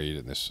married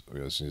and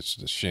it's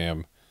the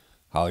sham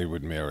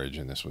Hollywood marriage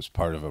and this was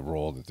part of a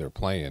role that they're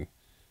playing,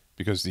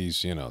 because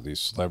these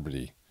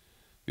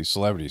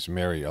celebrities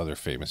marry other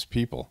famous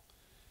people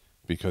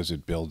because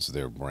it builds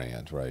their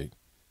brand, right?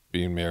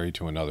 Being married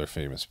to another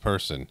famous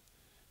person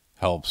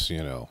helps,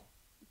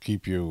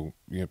 keep you,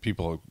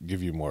 people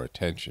give you more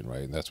attention,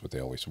 right? And that's what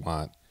they always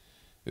want,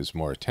 is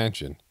more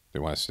attention. They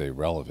want to stay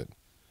relevant.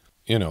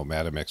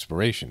 Madam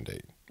Expiration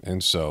Date.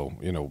 And so,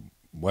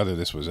 whether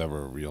this was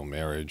ever a real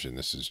marriage and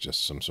this is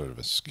just some sort of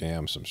a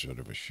scam, some sort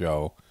of a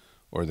show,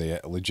 or they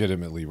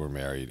legitimately were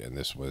married and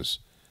this was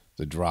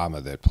the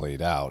drama that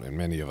played out. And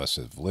many of us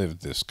have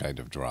lived this kind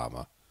of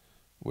drama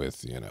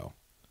with,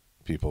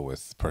 people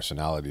with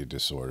personality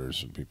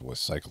disorders and people with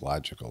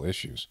psychological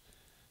issues.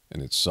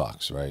 And it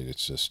sucks, right?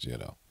 It's just,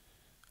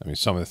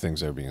 some of the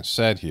things that are being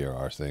said here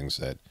are things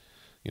that,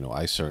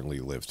 I certainly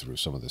lived through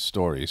some of the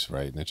stories,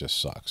 right? And it just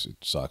sucks. It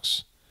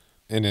sucks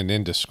in an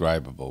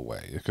indescribable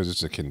way because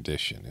it's a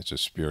condition. It's a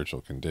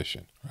spiritual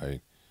condition,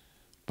 right?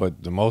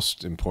 But the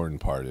most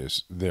important part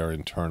is their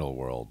internal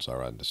worlds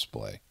are on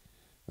display.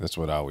 That's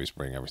what I always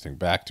bring everything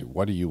back to.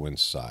 What are you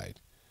inside?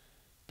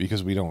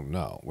 Because we don't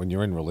know. When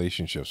you're in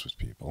relationships with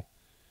people,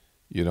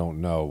 you don't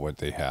know what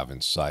they have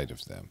inside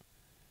of them.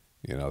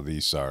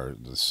 These are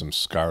some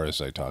scars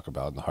I talk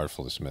about in the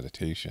Heartfulness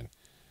Meditation.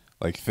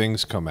 Like,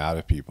 things come out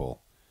of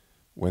people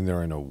when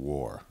they're in a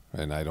war.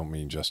 And I don't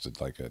mean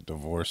just like a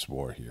divorce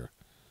war here,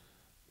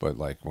 but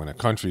like when a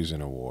country's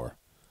in a war.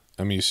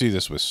 You see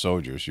this with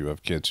soldiers. You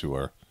have kids who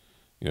are,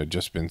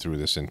 just been through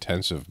this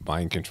intensive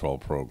mind control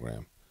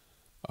program.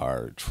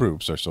 Our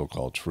troops, our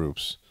so-called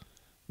troops,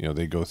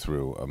 they go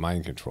through a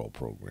mind control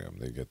program.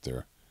 They get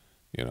their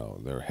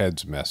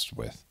heads messed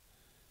with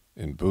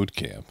in boot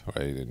camp,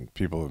 right? And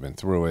people have been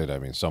through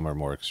it. Some are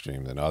more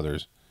extreme than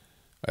others.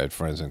 I had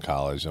friends in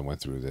college that went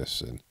through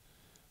this, and,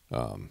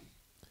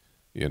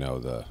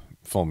 the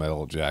Full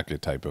Metal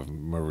Jacket type of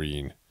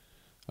Marine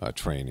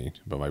training.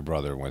 But my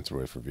brother went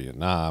through it for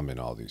Vietnam and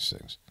all these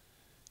things.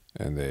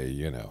 And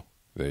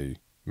they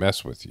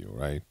mess with you,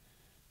 right,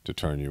 to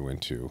turn you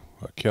into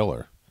a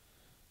killer.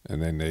 And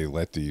then they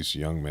let these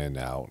young men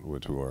out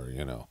who are,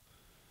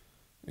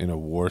 in a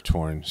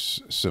war-torn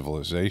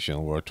civilization,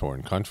 a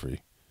war-torn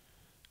country,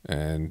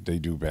 and they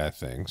do bad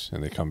things,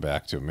 and they come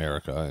back to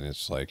America, and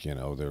it's like,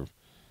 they're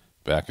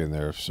back in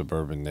their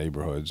suburban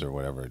neighborhoods or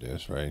whatever it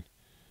is, right?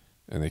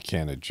 And they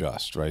can't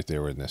adjust, right? They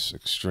were in this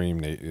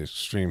extreme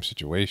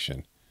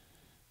situation,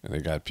 and they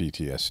got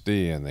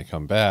PTSD, and they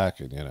come back,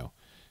 and,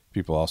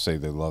 people all say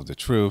they love the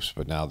troops,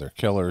 but now they're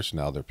killers.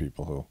 Now they're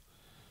people who,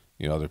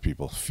 other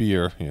people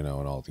fear, and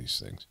all these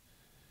things.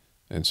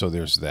 And so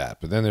there's that.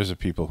 But then there's the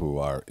people who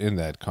are in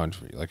that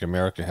country. Like,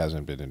 America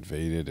hasn't been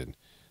invaded, and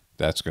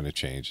that's going to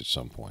change at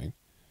some point.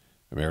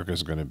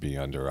 America's going to be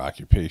under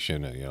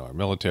occupation, and, our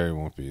military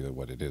won't be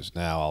what it is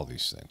now, all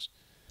these things.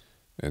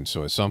 And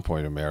so at some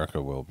point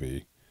America will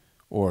be,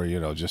 or,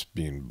 just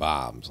being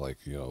bombed, like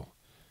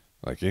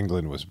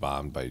England was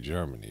bombed by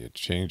Germany. It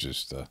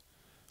changes the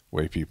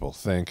way people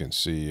think and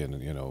see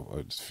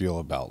and, feel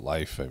about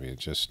life.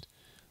 Just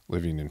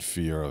living in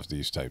fear of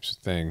these types of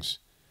things.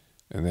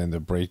 And then the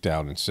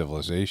breakdown in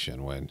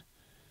civilization when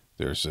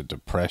there's a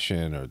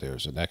depression or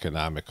there's an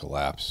economic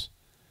collapse.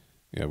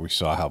 We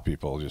saw how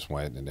people just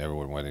went and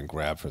everyone went and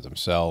grabbed for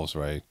themselves,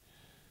 right?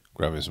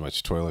 Grab as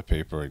much toilet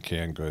paper and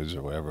canned goods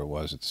or whatever it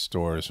was at the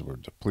stores were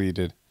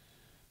depleted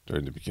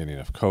during the beginning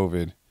of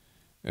COVID.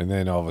 And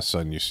then all of a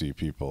sudden you see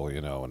people,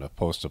 in a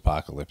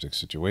post-apocalyptic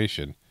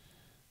situation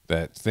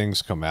that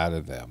things come out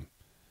of them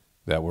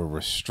that were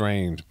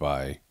restrained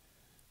by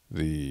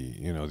the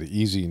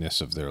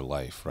easiness of their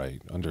life,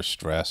 right? Under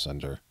stress,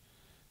 under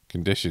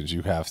conditions,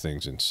 you have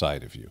things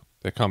inside of you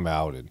that come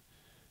out in,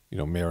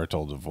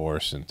 marital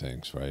divorce and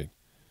things, right?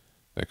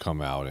 That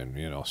come out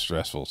in,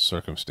 stressful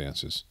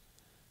circumstances.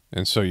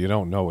 And so you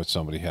don't know what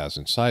somebody has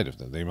inside of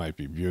them. They might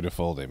be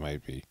beautiful, they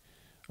might be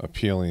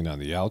appealing on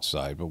the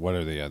outside, but what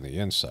are they on the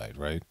inside,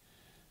 right?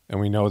 And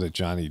we know that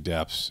Johnny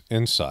Depp's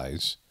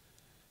insides,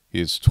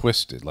 he is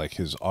twisted, like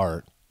his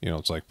art,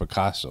 it's like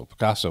Picasso.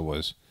 Picasso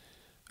was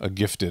a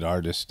gifted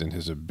artist in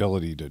his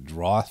ability to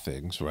draw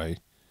things, right?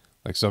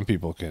 Like some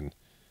people can,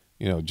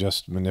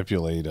 just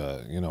manipulate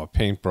a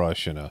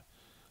paintbrush and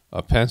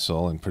a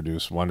pencil and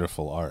produce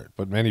wonderful art.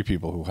 But many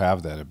people who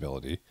have that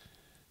ability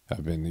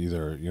have been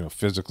either,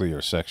 physically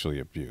or sexually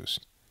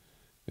abused.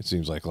 It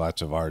seems like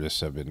lots of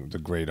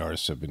the great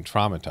artists have been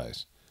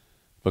traumatized.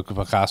 But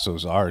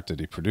Picasso's art that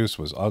he produced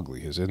was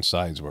ugly. His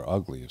insides were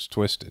ugly. It was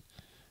twisted.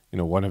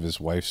 one of his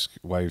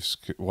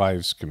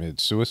wives committed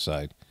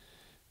suicide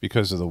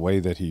because of the way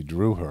that he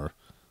drew her,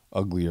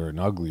 uglier and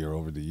uglier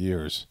over the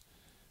years,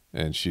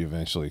 and she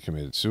eventually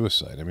committed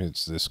suicide. I mean,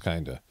 it's this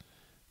kind of,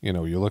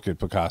 you look at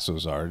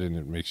Picasso's art and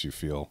it makes you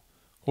feel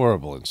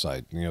horrible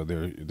inside.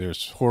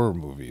 There's horror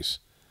movies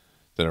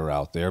that are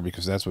out there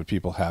because that's what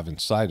people have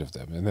inside of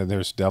them. And then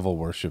there's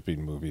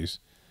devil-worshipping movies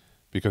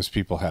because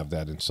people have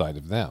that inside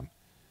of them.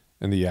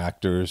 And the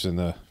actors and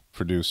the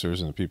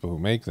producers and the people who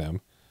make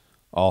them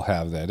all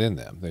have that in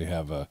them. They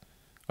have a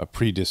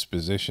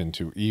predisposition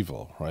to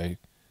evil, right?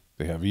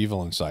 They have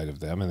evil inside of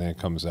them, and then it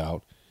comes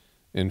out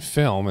in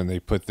film, and they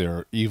put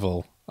their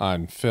evil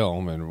on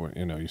film,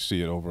 and you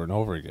see it over and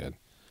over again.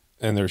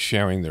 And they're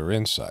sharing their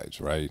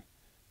insides, right?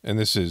 And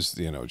this is,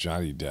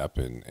 Johnny Depp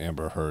and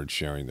Amber Heard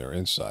sharing their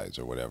insides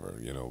or whatever,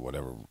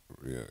 whatever,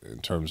 in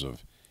terms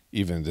of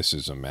even this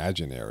is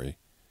imaginary.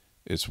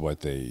 It's what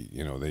they,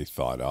 they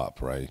thought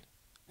up, right?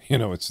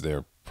 It's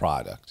their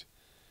product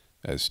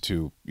as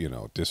two,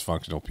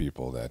 dysfunctional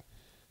people that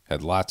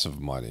had lots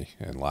of money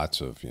and lots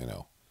of,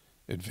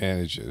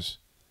 advantages.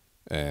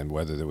 And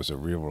whether there was a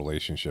real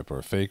relationship or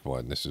a fake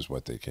one, this is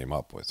what they came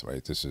up with,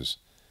 right? This is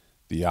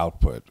the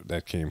output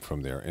that came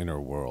from their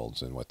inner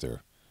worlds and what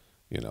they're,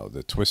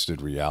 the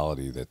twisted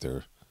reality that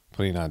they're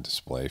putting on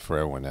display for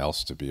everyone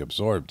else to be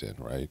absorbed in,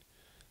 right?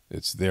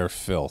 It's their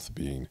filth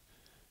being,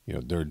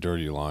 their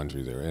dirty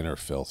laundry, their inner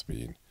filth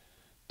being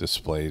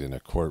displayed in a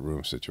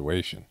courtroom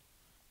situation.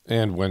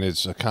 And when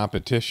it's a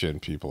competition,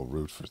 people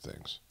root for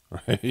things,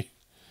 right?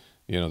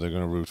 They're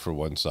going to root for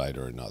one side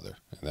or another.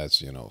 And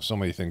that's, so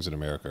many things in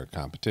America are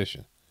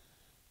competition.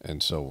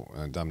 And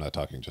I'm not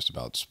talking just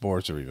about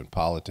sports or even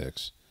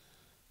politics,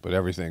 but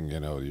everything,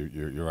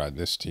 you're on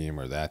this team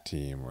or that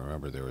team.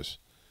 Remember there was,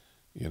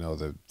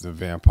 the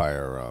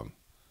vampire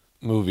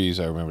movies.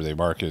 I remember they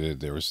marketed,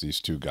 there was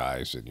these two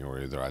guys and you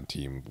were either on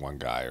team one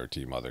guy or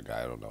team other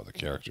guy. I don't know the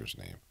character's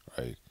name,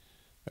 right?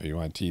 Are you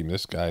on team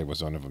this guy?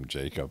 Was one of them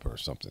Jacob or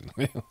something?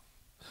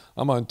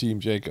 I'm on team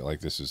Jacob.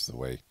 Like, this is the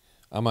way.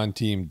 I'm on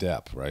team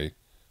Depp, right?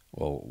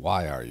 Well,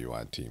 why are you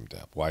on team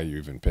Depp? Why are you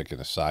even picking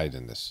a side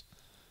in this?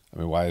 I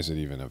mean, why is it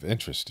even of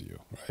interest to you,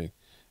 right?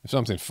 If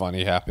something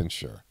funny happens,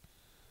 sure.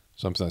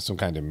 Some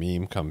kind of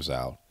meme comes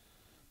out.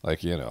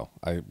 Like,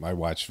 I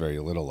watched very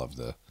little of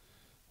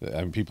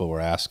people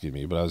were asking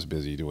me, but I was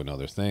busy doing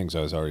other things. I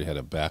already had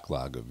a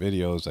backlog of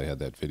videos. I had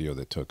that video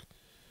that took,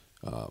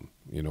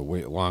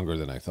 way longer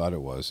than I thought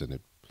it was, and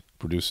it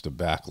produced a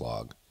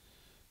backlog.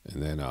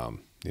 And then,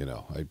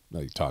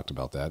 I talked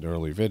about that in an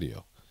early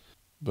video.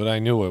 But I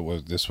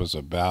knew this was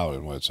about,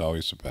 and what it's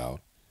always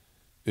about,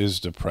 is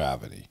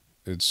depravity.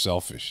 It's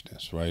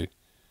selfishness, right?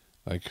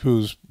 Like,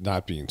 who's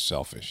not being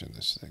selfish in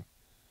this thing?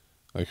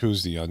 Like,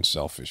 who's the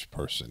unselfish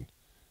person?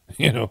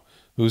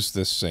 Who's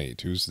the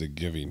saint? Who's the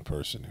giving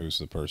person? Who's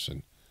the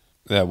person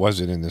that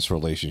wasn't in this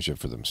relationship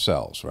for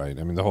themselves, right?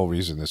 I mean, the whole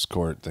reason this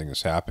court thing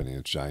is happening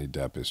is Johnny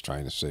Depp is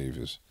trying to save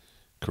his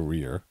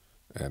career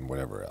and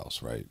whatever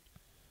else, right?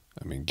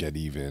 I mean, get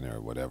even or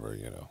whatever,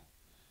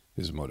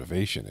 his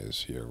motivation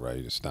is here,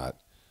 right? It's not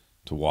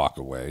to walk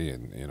away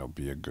and,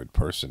 be a good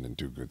person and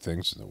do good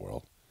things in the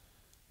world.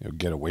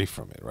 Get away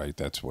from it, right?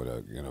 That's what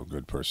a,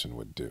 good person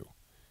would do.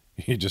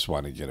 You just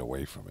want to get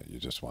away from it. You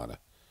just want to,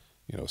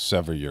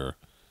 sever your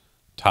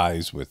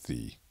ties with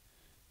the,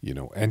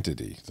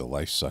 entity, the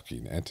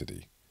life-sucking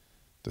entity,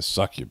 the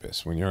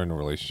succubus. When you're in a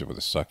relationship with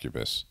a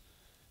succubus,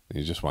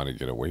 you just want to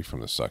get away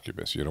from the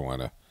succubus. You don't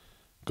want to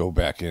go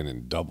back in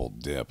and double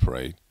dip,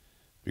 right?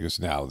 Because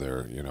now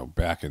they're,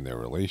 back in their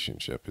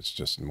relationship. It's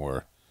just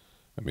more,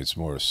 it's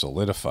more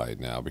solidified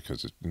now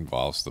because it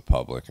involves the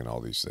public and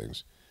all these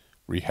things,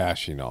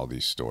 rehashing all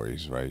these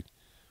stories, right?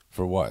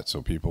 For what?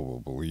 So people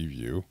will believe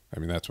you. I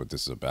mean, that's what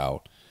this is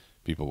about.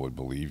 People would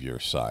believe your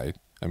side.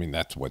 I mean,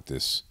 that's what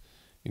this,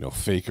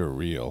 fake or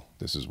real,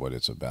 this is what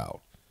it's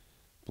about.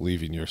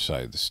 Believing your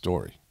side of the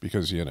story.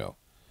 Because,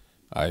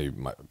 I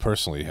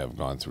personally have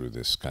gone through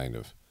this kind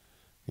of,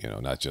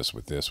 not just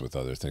with this, with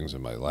other things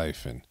in my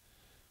life. And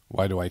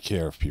why do I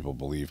care if people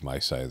believe my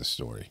side of the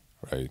story,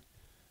 right?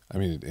 I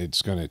mean,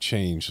 it's going to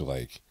change.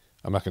 Like,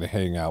 I'm not going to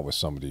hang out with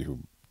somebody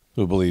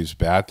who believes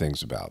bad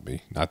things about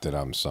me. Not that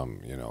I'm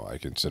I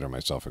consider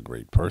myself a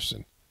great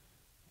person.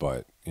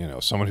 But,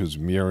 someone who's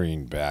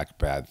mirroring back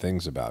bad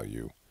things about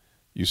you,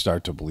 you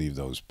start to believe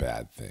those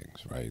bad things,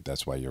 right?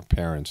 That's why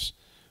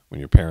when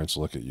your parents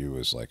look at you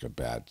as like a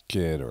bad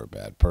kid or a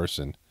bad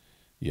person,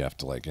 you have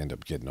to like end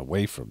up getting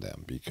away from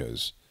them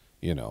because,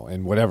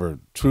 and whatever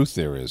truth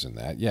there is in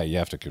that, yeah, you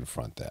have to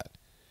confront that.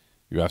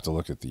 You have to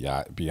look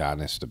at be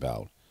honest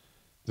about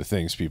the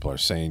things people are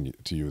saying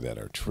to you that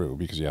are true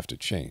because you have to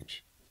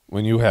change.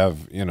 When you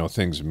have,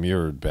 things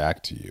mirrored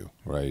back to you,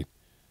 right?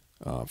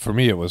 For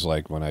me, it was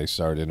like when I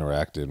started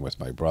interacting with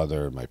my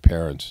brother and my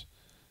parents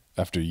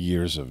after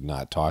years of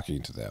not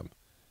talking to them.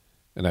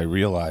 And I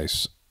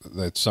realized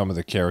that some of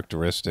the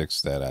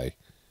characteristics that I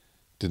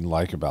didn't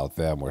like about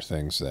them were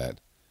things that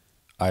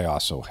I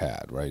also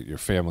had, right? Your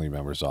family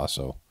members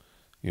also,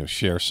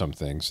 share some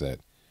things that,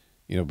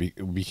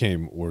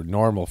 were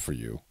normal for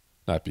you,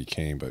 not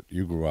became, but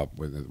you grew up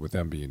with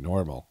them being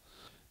normal.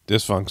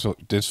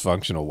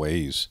 Dysfunctional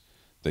ways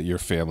that your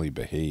family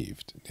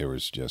behaved. There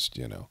was just,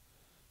 you know,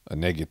 a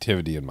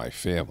negativity in my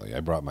family. I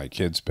brought my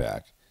kids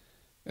back,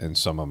 and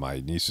some of my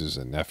nieces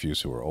and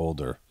nephews who were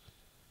older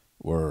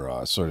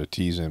were sort of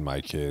teasing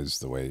my kids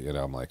the way, you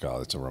know, I'm like,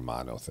 oh, it's a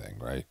Romano thing,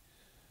 right?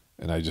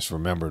 And I just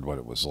remembered what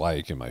it was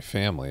like in my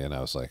family, and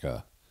I was like,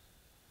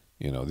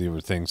 you know, these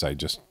were things I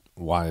just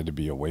wanted to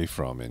be away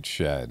from and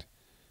shed,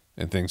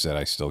 and things that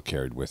I still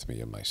carried with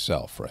me in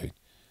myself, right?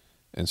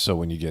 And so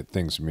when you get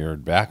things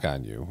mirrored back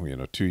on you, you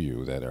know, to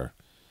you, that are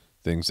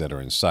things that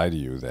are inside of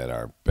you that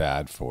are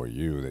bad for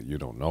you that you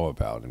don't know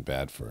about, and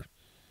bad for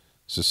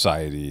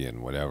society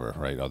and whatever,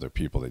 right? Other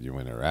people that you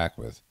interact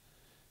with.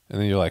 And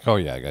then you're like, oh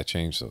yeah, I got to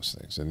change those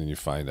things. And then you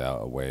find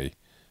out a way.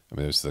 I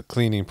mean, there's the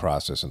cleaning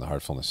process in the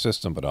heartfulness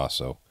system, but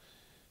also,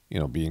 you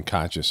know, being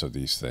conscious of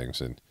these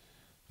things and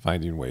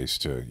finding ways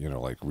to, you know,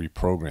 like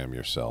reprogram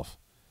yourself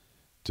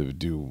to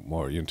do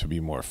more, you know, to be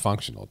more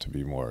functional, to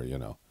be more, you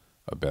know,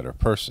 a better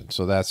person.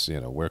 So that's, you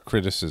know, where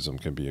criticism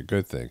can be a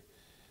good thing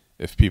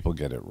if people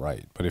get it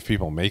right. But if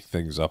people make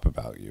things up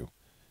about you,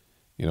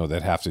 you know,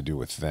 that have to do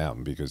with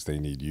them because they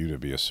need you to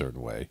be a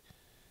certain way,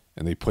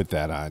 and they put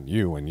that on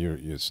you, and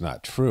it's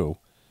not true,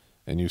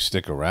 and you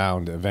stick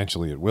around,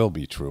 eventually it will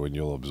be true, and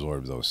you'll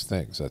absorb those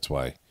things. That's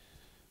why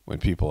when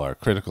people are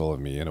critical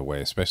of me in a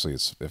way, especially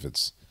if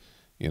it's,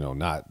 you know,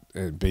 not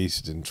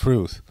based in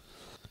truth,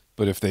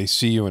 but if they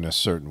see you in a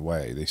certain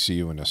way, they see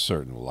you in a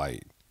certain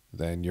light,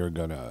 then you're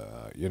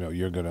gonna, you know,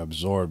 you're gonna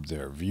absorb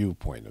their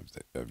viewpoint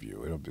of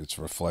you. It's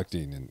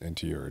reflecting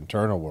into your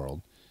internal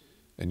world,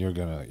 and you're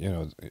gonna, you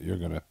know, you're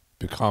gonna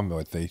become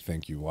what they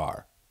think you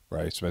are,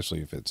 right?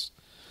 Especially if it's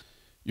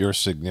your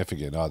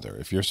significant other.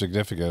 If your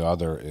significant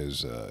other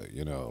is,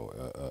 you know,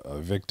 a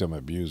victim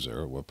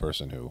abuser, a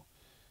person who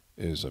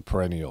is a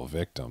perennial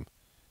victim,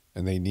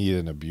 and they need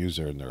an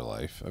abuser in their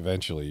life,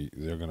 eventually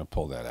they're going to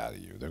pull that out of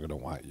you. They're going to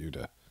want you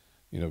to,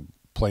 you know,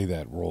 play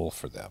that role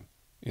for them.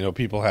 You know,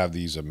 people have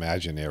these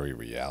imaginary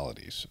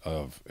realities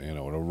of, you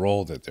know, a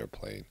role that they're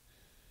playing,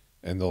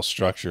 and they'll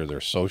structure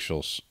their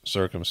social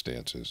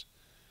circumstances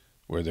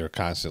where they're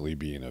constantly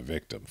being a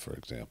victim, for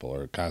example,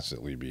 or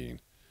constantly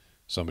being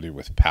somebody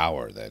with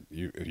power that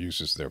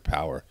uses their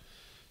power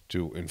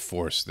to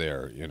enforce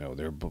their, you know,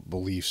 their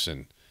beliefs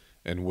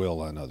and will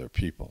on other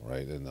people,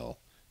 right? And they'll,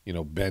 you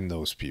know, bend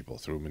those people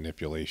through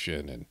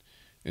manipulation and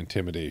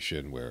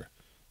intimidation, where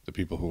the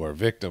people who are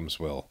victims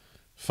will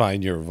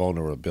find your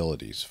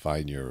vulnerabilities,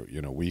 find your,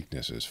 you know,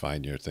 weaknesses,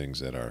 find your things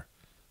that are,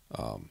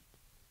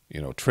 you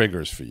know,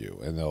 triggers for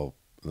you, and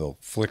they'll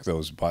flick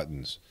those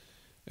buttons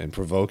and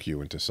provoke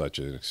you into such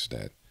an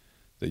extent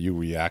that you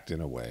react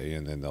in a way,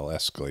 and then they'll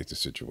escalate the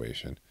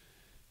situation,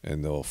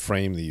 and they'll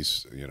frame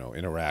these, you know,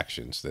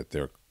 interactions that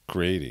they're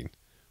creating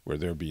where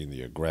they're being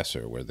the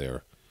aggressor, where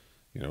they're,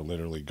 you know,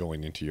 literally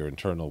going into your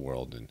internal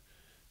world and,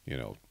 you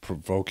know,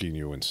 provoking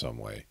you in some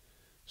way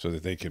so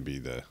that they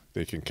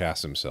can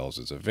cast themselves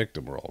as a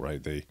victim role,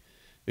 right? They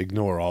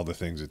ignore all the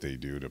things that they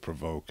do to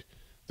provoke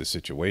the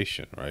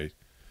situation, right?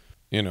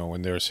 You know,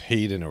 when there's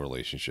hate in a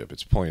relationship,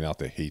 it's pointing out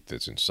the hate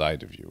that's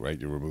inside of you, right?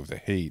 You remove the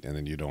hate, and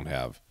then you don't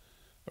have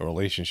a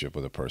relationship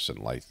with a person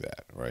like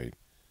that, right?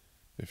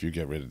 If you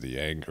get rid of the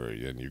anger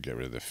and you get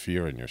rid of the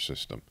fear in your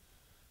system,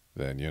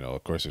 then, you know,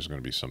 of course there's going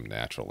to be some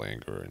natural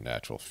anger and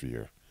natural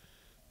fear.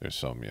 There's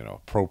some, you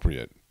know,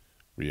 appropriate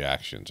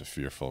reactions, a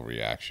fearful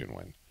reaction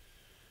when,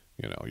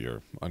 you know,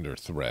 you're under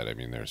threat. I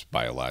mean, there's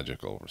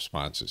biological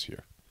responses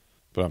here.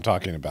 But I'm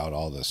talking about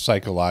all the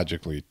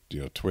psychologically,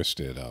 you know,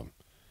 twisted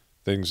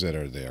things that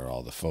are there,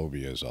 all the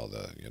phobias, all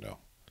the, you know,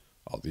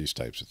 all these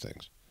types of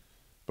things.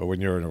 But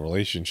when you're in a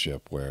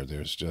relationship where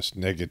there's just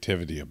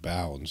negativity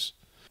abounds,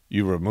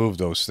 you remove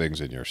those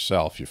things in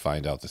yourself. You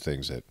find out the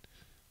things that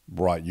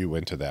brought you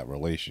into that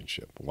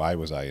relationship. Why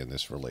was I in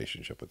this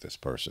relationship with this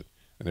person?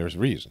 And there's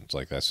reasons.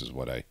 Like, this is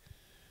what I,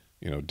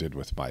 you know, did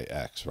with my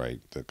ex, right?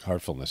 The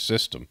heartfulness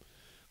system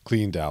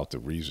cleaned out the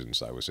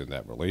reasons I was in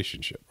that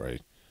relationship,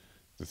 right?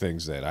 The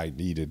things that I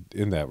needed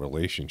in that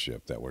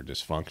relationship that were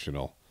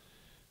dysfunctional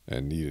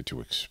and needed to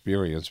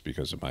experience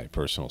because of my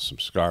personal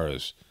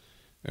samskaras.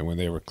 And when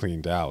they were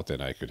cleaned out,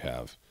 then I could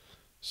have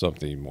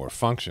something more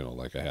functional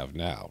like I have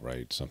now,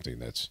 right? Something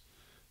that's,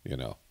 you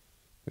know,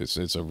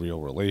 it's a real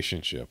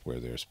relationship where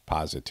there's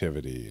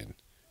positivity and,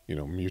 you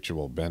know,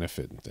 mutual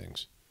benefit and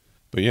things.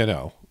 But, you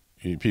know,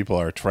 people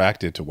are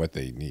attracted to what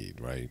they need,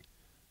 right?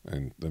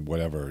 And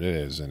whatever it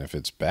is. And if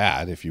it's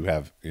bad, if you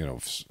have, you know,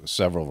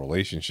 several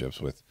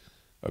relationships with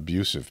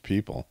abusive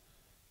people,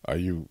 are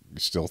you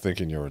still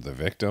thinking you're the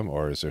victim,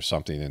 or is there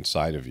something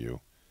inside of you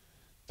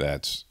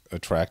that's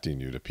attracting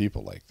you to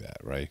people like that,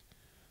 right?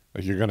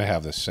 Like, you're going to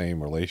have the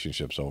same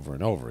relationships over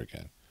and over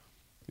again.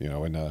 You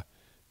know, in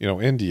you know,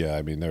 India,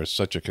 I mean, there's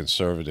such a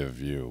conservative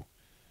view.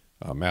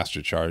 Master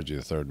Charji,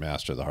 the third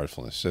master of the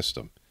heartfulness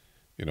system,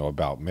 you know,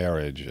 about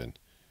marriage and,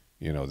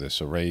 you know,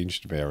 this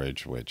arranged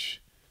marriage,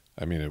 which,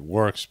 I mean, it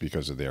works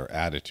because of their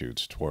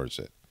attitudes towards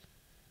it.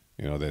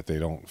 You know, that they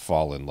don't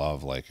fall in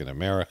love like in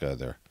America.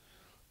 They're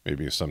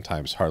maybe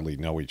sometimes hardly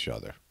know each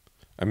other.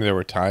 I mean, there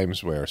were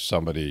times where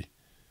somebody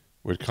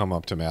would come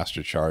up to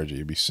Master Chargy.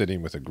 He'd be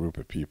sitting with a group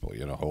of people,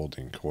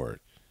 holding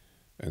court.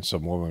 And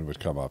some woman would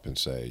come up and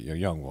say, a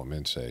young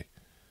woman, say,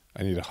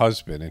 I need a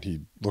husband. And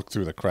he'd look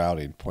through the crowd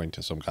and point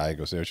to some guy and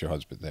goes, there's your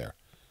husband there.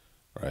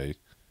 Right?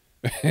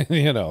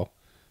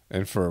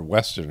 And for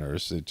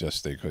Westerners,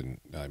 they couldn't,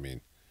 I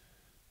mean,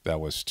 that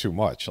was too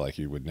much. Like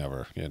you would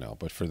never,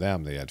 but for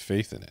them, they had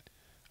faith in it.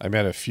 I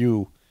met a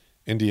few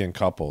Indian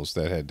couples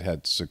that had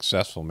had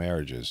successful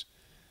marriages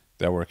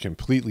that were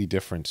completely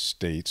different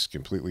states,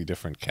 completely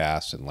different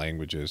castes and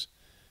languages.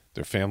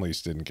 Their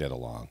families didn't get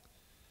along,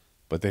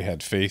 but they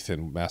had faith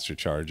in Master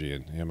Chargy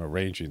and him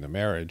arranging the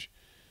marriage,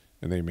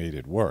 and they made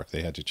it work.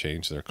 They had to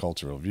change their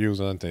cultural views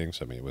on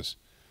things. I mean, it was,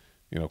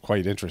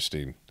 quite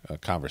interesting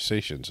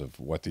conversations of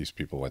what these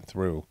people went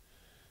through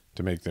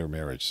to make their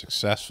marriage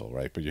successful,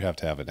 right? But you have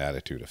to have an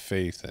attitude of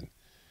faith, and,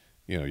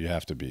 you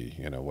have to be,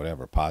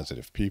 whatever,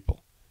 positive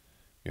people,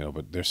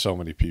 but there's so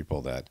many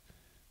people that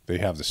they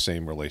have the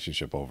same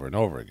relationship over and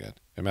over again.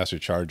 And Master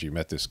Chargy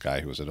met this guy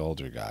who was an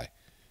older guy,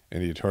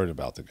 and he had heard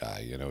about the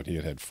guy, and he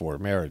had had 4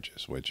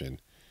 marriages, which in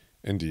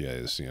India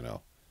is,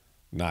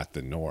 not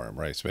the norm,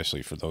 right?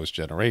 Especially for those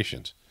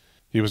generations.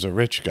 He was a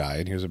rich guy,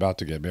 and he was about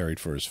to get married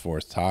for his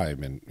 4th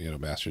time, and,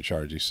 Master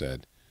Chargy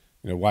said,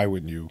 why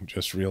wouldn't you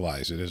just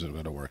realize it isn't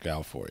going to work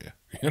out for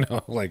you,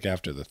 like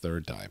after the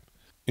 3rd time?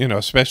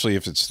 Especially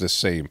if it's the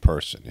same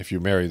person. If you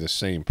marry the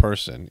same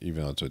person,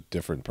 even though it's a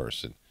different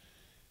person,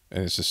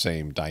 and it's the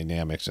same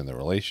dynamics in the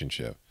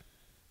relationship,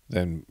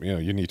 then,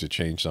 you need to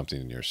change something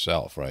in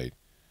yourself, right?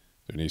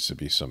 There needs to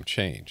be some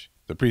change.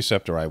 The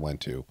preceptor I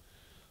went to,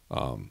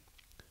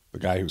 the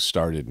guy who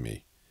started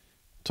me,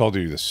 told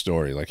you this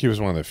story. Like, he was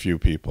one of the few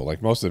people,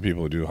 like most of the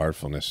people who do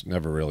heartfulness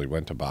never really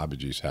went to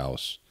Babaji's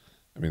house.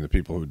 I mean, the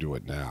people who do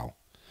it now.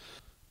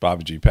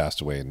 Babaji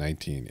passed away in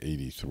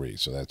 1983,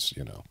 so that's,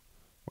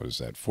 what is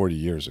that, 40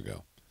 years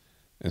ago.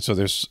 And so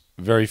there's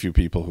very few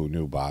people who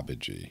knew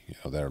Babaji,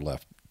 that are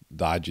left.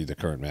 Daji, the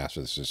current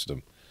master of the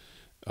system,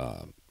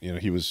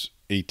 he was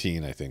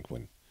 18, I think,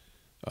 when,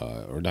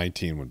 or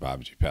 19 when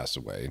Babaji passed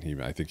away,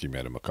 and I think he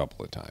met him a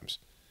couple of times.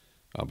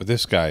 But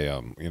this guy,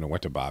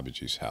 went to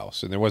Babaji's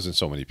house, and there wasn't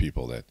so many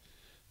people that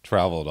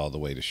traveled all the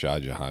way to Shah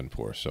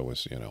Jahanpur, so it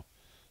was,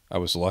 I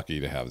was lucky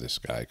to have this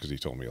guy because he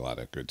told me a lot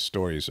of good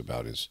stories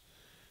about his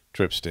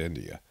trips to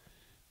India.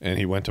 And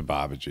he went to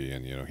Babaji,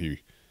 and, he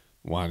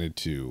wanted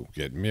to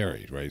get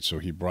married, right? So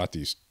he brought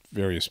these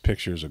various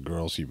pictures of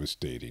girls he was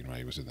dating, right?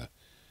 He was in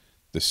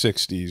the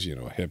 60s,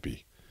 a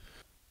hippie.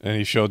 And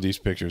he showed these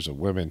pictures of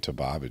women to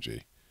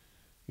Babaji,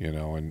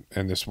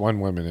 and this one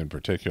woman in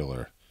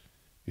particular,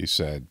 he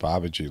said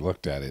Babaji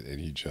looked at it and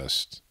he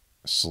just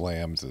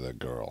slammed the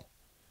girl.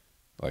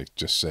 Like,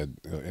 just said,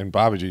 and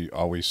Babaji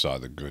always saw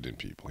the good in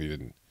people. He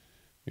didn't,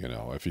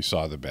 if he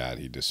saw the bad,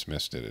 he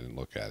dismissed it and didn't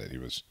look at it.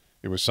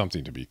 It was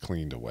something to be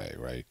cleaned away,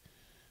 right?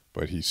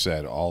 But he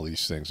said all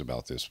these things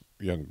about this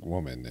young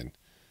woman,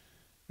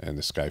 and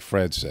this guy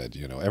Fred said,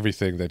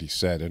 everything that he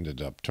said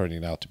ended up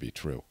turning out to be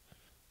true.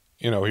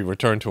 He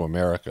returned to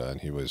America,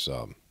 and he was,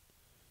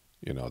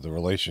 the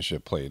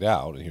relationship played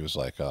out, and he was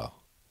like, oh,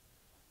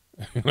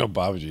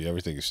 Babaji,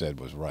 everything he said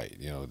was right,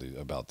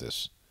 about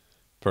this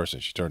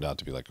person. She turned out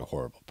to be like a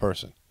horrible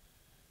person.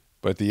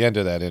 But at the end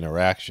of that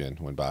interaction,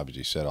 when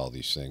Babaji said all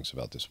these things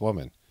about this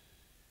woman,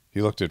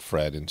 he looked at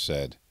Fred and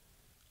said,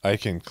 I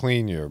can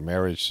clean your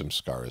marriage some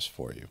scars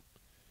for you.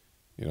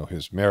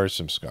 His marriage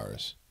some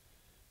scars.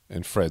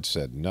 And Fred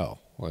said no.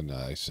 And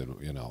I said,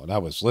 and I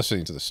was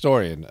listening to the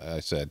story, and I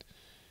said,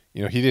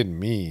 he didn't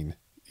mean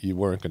you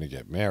weren't going to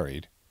get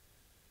married.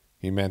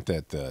 He meant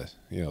that the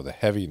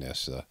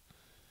heaviness,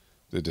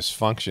 the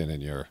dysfunction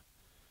in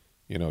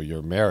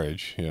your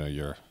marriage,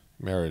 your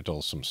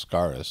marital some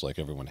scars, like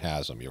everyone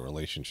has them, your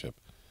relationship,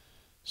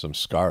 some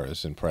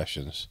scars,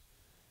 impressions,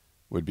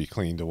 would be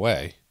cleaned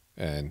away.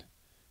 And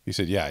he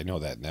said, yeah, I know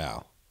that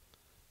now.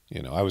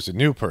 I was a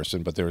new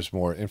person, but there was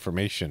more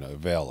information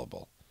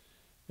available.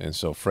 And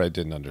so Fred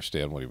didn't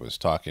understand what he was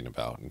talking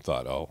about and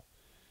thought, oh,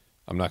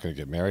 I'm not going to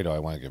get married. Oh, I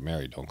want to get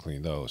married. Don't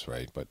clean those,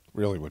 right? But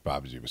really what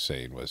Babaji was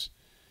saying was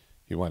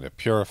he wanted to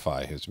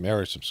purify his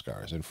marriage some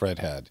scars. And Fred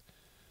had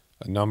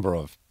a number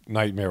of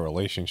nightmare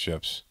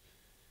relationships.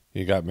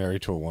 He got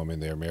married to a woman.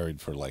 They were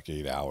married for like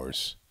 8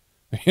 hours.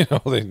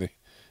 And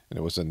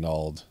it was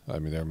annulled. I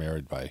mean, they're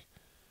married by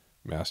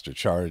Master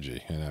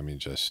Chargy. And I mean,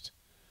 just,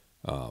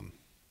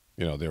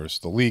 there was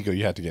the legal,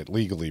 you had to get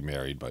legally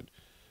married, but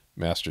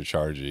Master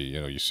Chargy,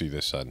 you see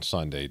this on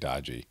Sunday,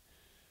 Daji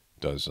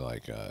does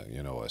like,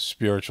 a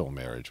spiritual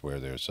marriage where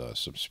there's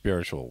some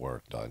spiritual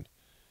work done,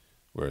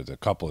 where the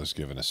couple is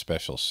given a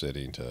special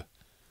sitting to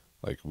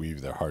like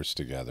weave their hearts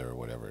together or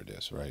whatever it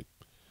is, right?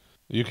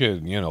 You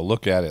could,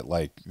 look at it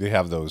like they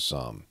have those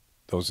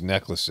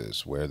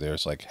necklaces where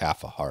there's like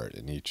half a heart,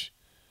 and each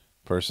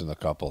person, the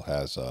couple,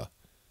 has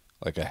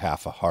like a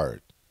half a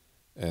heart,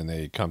 and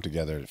they come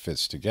together, it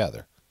fits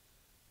together.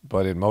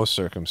 But in most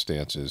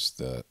circumstances,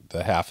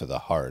 the half of the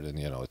heart, and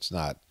it's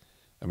not,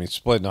 I mean,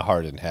 splitting a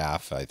heart in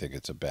half, I think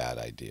it's a bad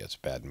idea. It's a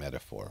bad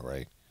metaphor,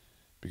 right?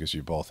 because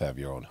you both have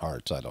your own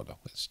hearts. I don't know.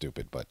 It's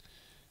stupid. But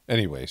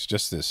anyways,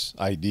 just this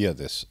idea,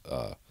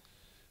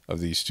 of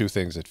these two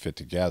things that fit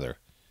together.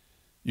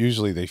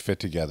 Usually they fit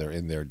together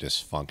in their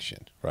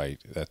dysfunction, right?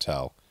 That's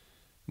how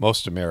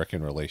most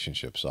American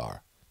relationships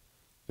are.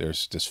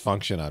 There's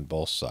dysfunction on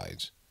both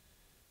sides.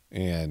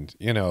 And,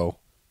 you know,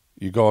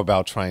 you go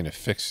about trying to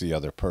fix the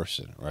other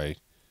person, right?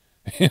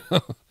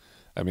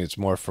 I mean, it's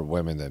more for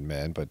women than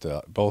men, but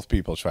both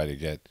people try to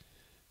get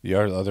the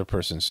other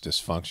person's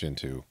dysfunction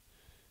to,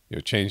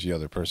 change the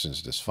other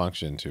person's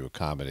dysfunction to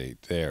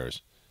accommodate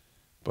theirs.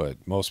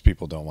 But most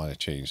people don't want to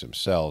change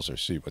themselves or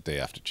see what they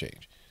have to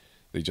change.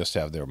 They just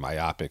have their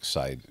myopic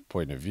side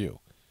point of view.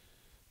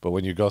 But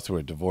when you go through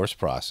a divorce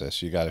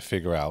process, you got to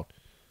figure out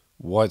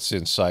what's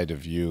inside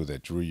of you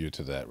that drew you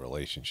to that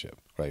relationship,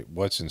 right?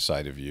 What's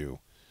inside of you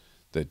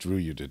that drew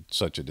you to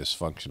such a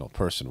dysfunctional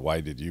person?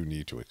 Why did you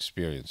need to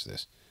experience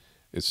this?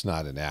 It's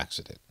not an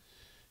accident.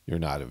 You're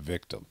not a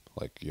victim.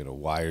 Like,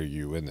 why are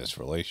you in this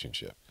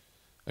relationship?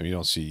 I mean, you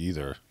don't see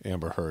either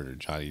Amber Heard or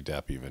Johnny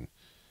Depp even,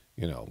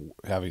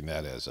 having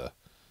that as a,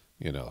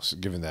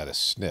 giving that a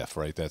sniff,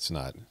 right? That's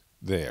not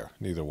there.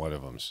 Neither one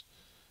of them's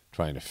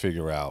trying to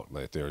figure out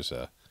that there's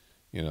a,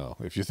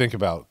 if you think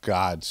about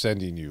God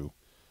sending you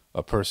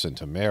a person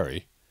to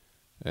marry,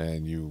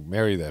 and you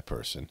marry that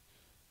person,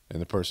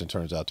 and the person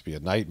turns out to be a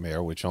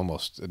nightmare, which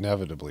almost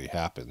inevitably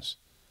happens.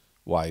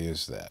 Why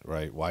is that,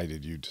 right? Why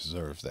did you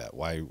deserve that?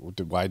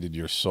 Why did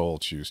your soul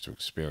choose to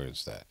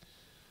experience that?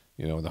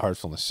 In the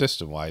heartfulness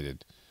system, why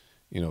did,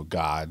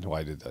 God,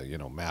 why did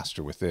the,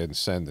 master within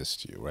send this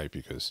to you, right?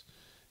 Because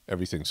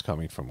everything's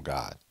coming from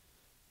God.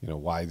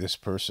 Why this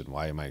person?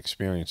 Why am I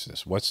experiencing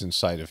this? What's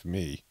inside of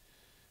me?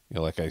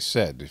 Like I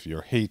said, if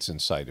your hate's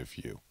inside of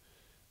you,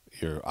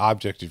 your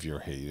object of your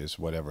hate is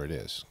whatever it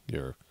is.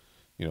 It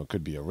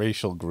could be a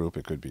racial group,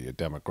 it could be a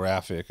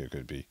demographic, it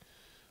could be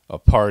a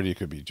party, it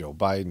could be Joe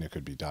Biden, it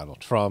could be Donald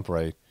Trump,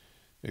 right?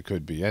 It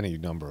could be any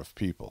number of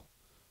people.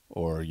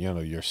 Or,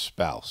 your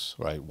spouse,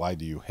 right? Why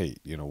do you hate?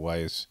 Why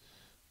is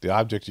the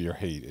object of your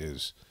hate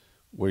is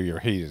where your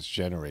hate is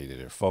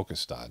generated or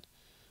focused on.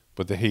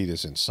 But the hate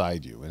is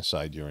inside you,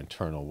 inside your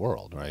internal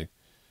world, right?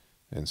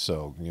 And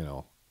so,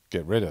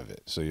 get rid of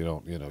it. So you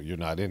don't, you're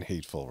not in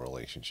hateful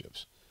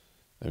relationships.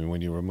 I mean,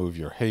 when you remove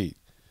your hate,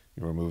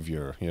 you remove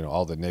your,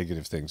 all the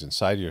negative things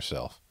inside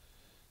yourself,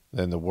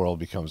 then the world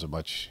becomes a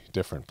much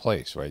different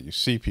place, right? You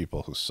see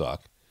people who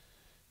suck.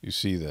 You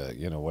see the,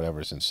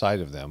 whatever's inside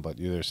of them, but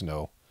there's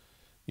no,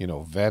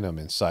 venom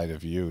inside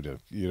of you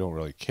you don't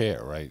really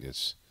care, right?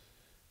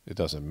 It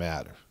doesn't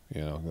matter,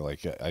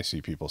 like I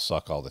see people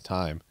suck all the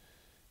time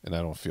and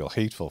I don't feel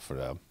hateful for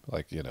them.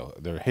 Like,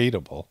 they're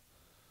hateable,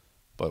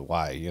 but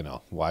why,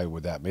 why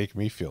would that make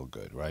me feel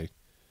good, right?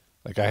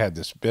 Like I had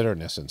this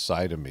bitterness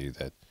inside of me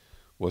that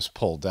was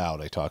pulled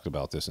out. I talked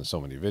about this in so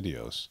many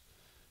videos.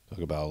 Talk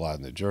about a lot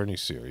in the Journey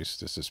series.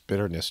 Just this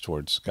bitterness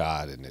towards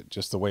God and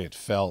just the way it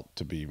felt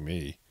to be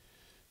me,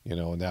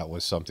 and that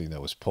was something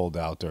that was pulled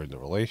out during the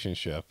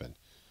relationship and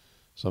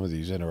some of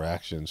these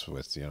interactions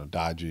with,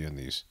 Dodgy and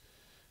these,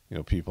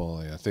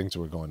 people, things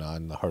were going on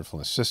in the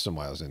heartfulness system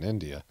while I was in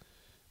India,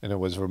 and it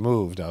was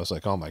removed. I was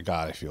like, oh my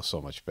God, I feel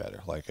so much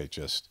better. Like it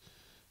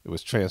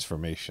was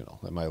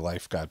transformational, and my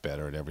life got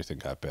better and everything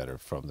got better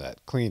from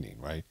that cleaning,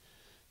 right?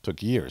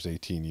 Took years,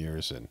 18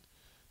 years, and,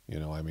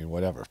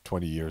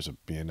 20 years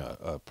of being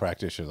a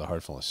practitioner of the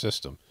heartfulness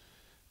system.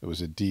 It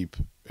was a deep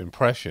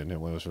impression, and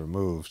when it was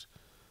removed,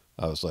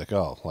 I was like,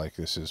 oh, like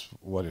this is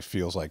what it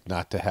feels like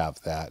not to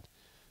have that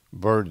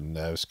burden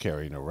that I was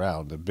carrying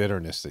around, the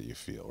bitterness that you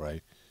feel,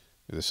 right?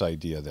 This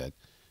idea that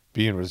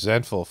being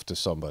resentful to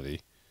somebody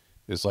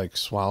is like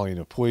swallowing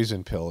a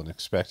poison pill and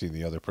expecting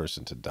the other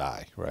person to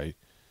die, right?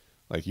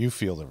 Like you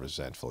feel the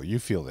resentful, you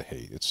feel the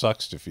hate. It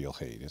sucks to feel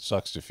hate. It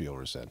sucks to feel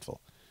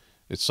resentful.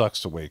 It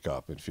sucks to wake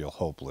up and feel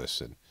hopeless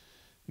and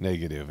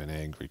negative and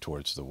angry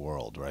towards the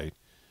world, right?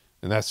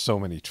 And that's so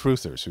many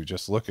truthers who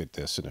just look at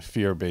this in a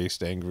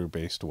fear-based,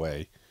 anger-based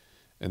way,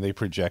 and they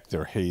project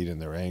their hate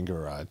and their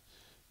anger on,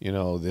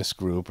 this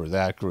group or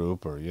that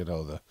group or,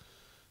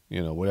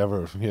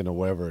 whatever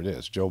it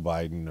is, Joe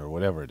Biden or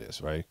whatever it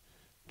is, right?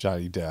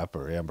 Johnny Depp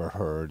or Amber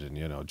Heard,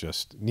 and,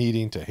 just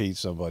needing to hate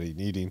somebody,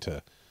 needing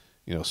to,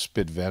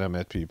 spit venom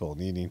at people,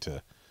 needing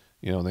to,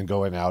 and then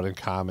going out and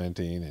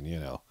commenting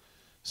and,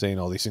 saying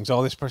all these things.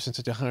 Oh, this person's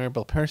such a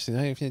horrible person,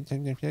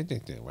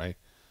 right?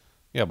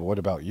 Yeah, but what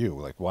about you?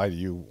 Like, why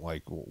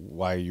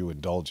are you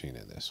indulging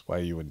in this? Why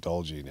are you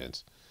indulging in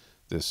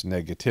this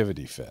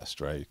negativity fest,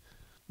 right?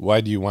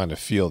 Why do you want to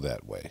feel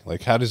that way?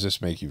 Like, how does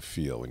this make you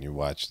feel when you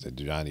watch the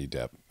Johnny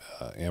Depp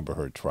Amber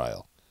Heard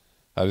trial?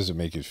 How does it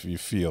make you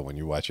feel when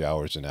you watch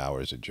hours and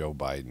hours of Joe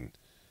Biden,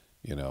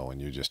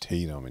 and you just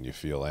hate him and you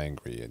feel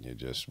angry and you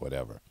just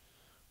whatever?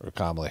 Or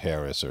Kamala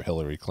Harris or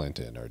Hillary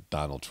Clinton or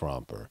Donald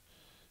Trump or,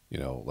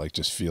 like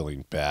just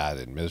feeling bad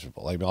and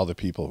miserable. I mean, all the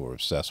people who are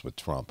obsessed with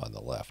Trump on the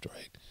left,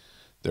 right?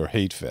 They're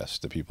hate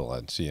fest, the people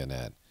on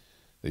CNN.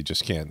 They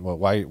just can't. Well,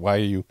 why are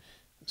you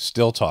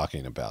still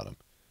talking about him?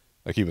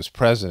 Like he was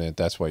president,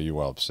 that's why you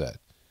were upset.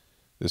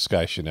 This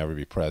guy should never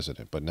be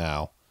president. But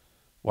now,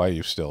 Why are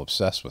you still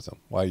obsessed with him?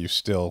 Why are you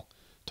still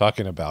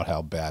talking about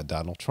how bad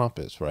Donald Trump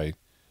is, right?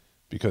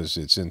 Because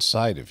it's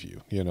inside of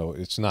you. You know,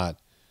 it's not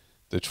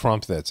the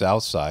Trump that's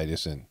outside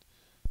isn't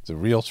the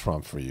real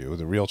Trump for you.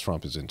 The real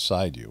Trump is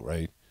inside you,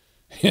 right?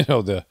 You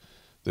know, the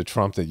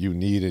Trump that you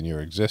need in your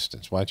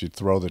existence. Why don't you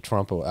throw the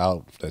Trump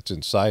out that's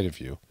inside of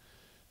you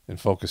and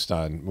focused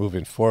on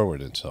moving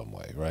forward in some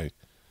way, right?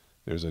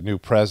 There's a new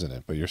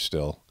president, but you're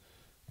still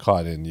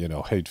caught in, you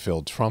know,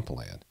 hate-filled Trump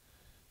land.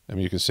 I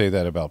mean, you can say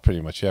that about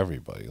pretty much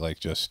everybody. Like,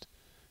 just,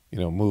 you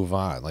know, move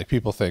on. Like,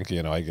 people think,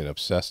 you know, I get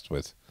obsessed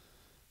with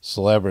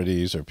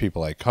celebrities or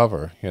people I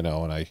cover, you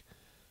know, and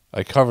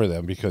I cover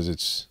them because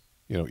it's,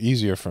 you know,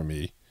 easier for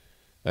me.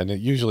 And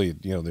it usually,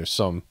 you know, there's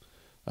some,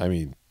 I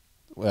mean,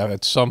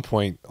 at some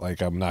point,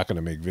 like, I'm not going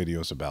to make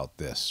videos about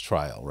this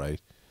trial,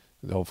 right?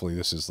 Hopefully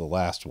this is the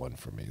last one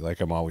for me. Like,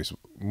 I'm always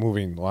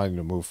wanting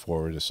to move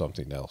forward to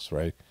something else,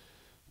 right?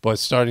 But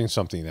starting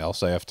something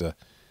else, I have to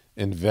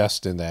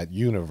invest in that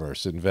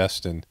universe,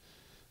 invest in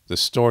the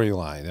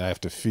storyline. I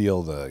have to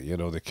feel the, you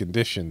know, the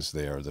conditions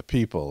there, the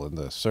people and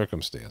the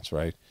circumstance,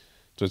 right?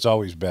 So it's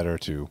always better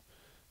to,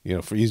 you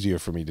know, easier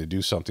for me to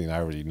do something I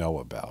already know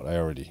about. I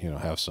already, you know,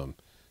 have some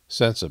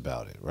sense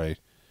about it, right?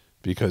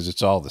 Because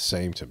it's all the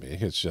same to me.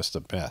 It's just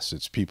a mess.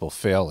 It's people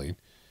failing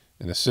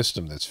in a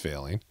system that's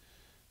failing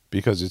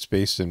because it's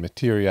based in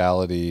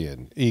materiality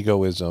and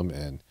egoism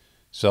and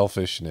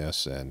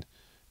selfishness and,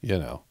 you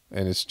know,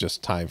 and it's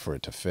just time for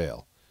it to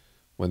fail.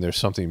 When there's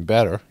something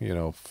better, you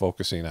know,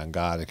 focusing on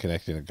God and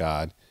connecting to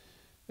God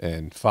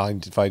and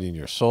fighting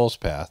your soul's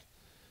path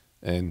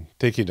and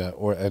taking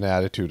an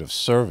attitude of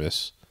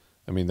service,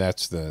 I mean,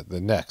 that's the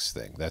next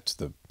thing. That's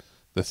the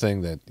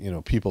thing that, you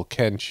know, people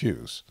can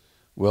choose.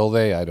 Will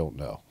they? I don't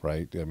know,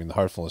 right? I mean, the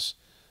heartfulness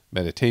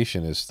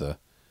meditation is the,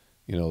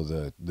 you know,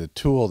 the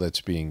tool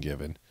that's being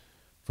given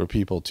for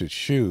people to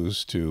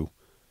choose to,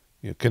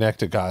 you know, connect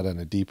to God on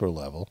a deeper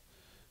level,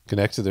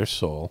 connect to their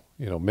soul,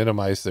 you know,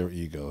 minimize their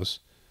egos,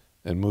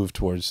 and move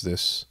towards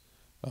this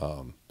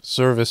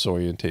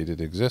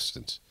service-orientated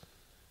existence.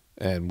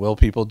 And will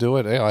people do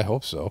it? I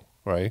hope so,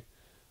 right?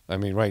 I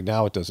mean, right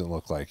now it doesn't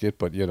look like it,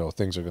 but, you know,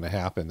 things are going to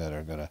happen that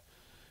are going to,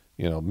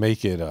 you know,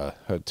 make it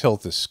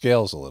tilt the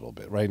scales a little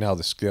bit. Right now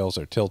the scales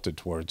are tilted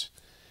towards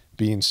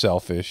being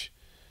selfish,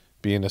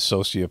 being a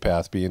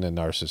sociopath, being a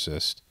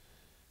narcissist,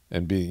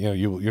 and being, you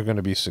know, you're going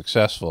to be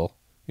successful,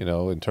 you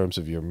know, in terms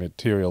of your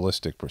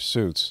materialistic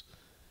pursuits.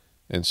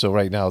 And so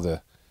right now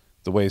the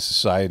way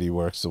society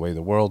works, the way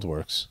the world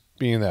works,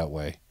 being that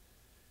way,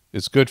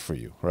 it's good for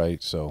you,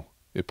 right? So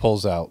it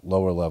pulls out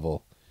lower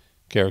level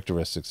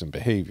characteristics and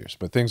behaviors.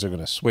 But things are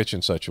going to switch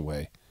in such a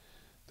way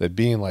that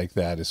being like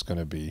that is going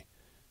to be,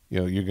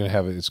 you know, you're going to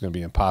have it, it's going to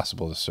be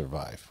impossible to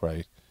survive,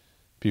 right?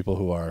 People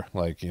who are,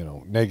 like, you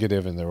know,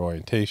 negative in their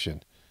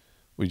orientation,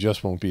 we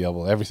just won't be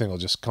able, everything will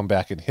just come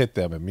back and hit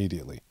them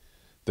immediately.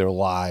 Their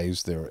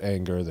lies, their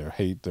anger, their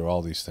hate, their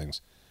all these things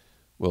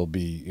will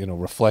be, you know,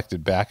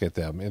 reflected back at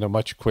them in a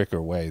much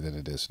quicker way than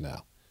it is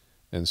now.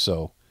 And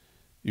so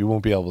you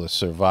won't be able to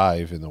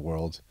survive in the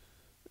world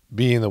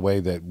being the way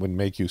that would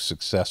make you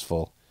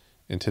successful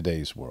in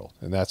today's world.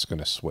 And that's going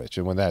to switch.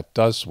 And when that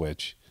does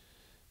switch,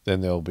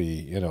 then there'll be,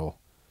 you know,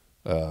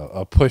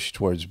 a push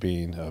towards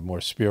being a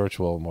more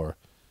spiritual, more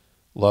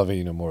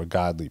loving, a more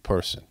godly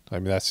person. I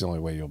mean, that's the only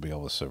way you'll be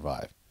able to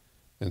survive.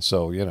 And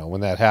so, you know,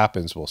 when that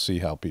happens, we'll see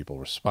how people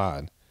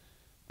respond,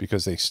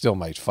 because they still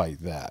might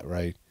fight that,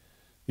 right?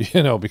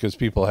 You know, because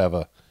people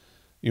have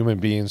human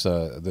beings,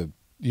 the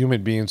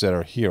human beings that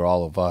are here,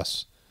 all of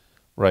us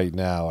right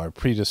now, are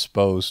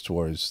predisposed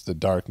towards the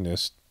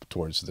darkness,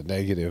 towards the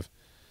negative,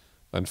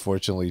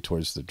 unfortunately,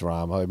 towards the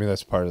drama. I mean,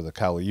 that's part of the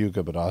Kali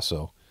Yuga, but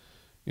also,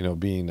 you know,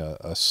 being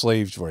a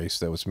slave race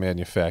that was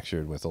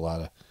manufactured with a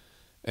lot of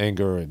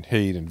anger and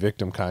hate and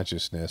victim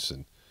consciousness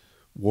and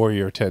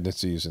warrior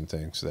tendencies and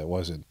things that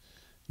wasn't,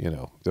 you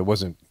know, that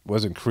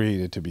wasn't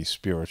created to be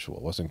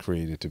spiritual, wasn't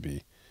created to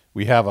be.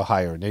 We have a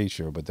higher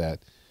nature, but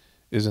that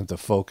isn't the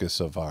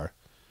focus of our,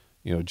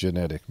 you know,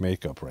 genetic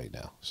makeup right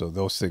now. So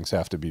those things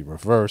have to be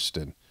reversed,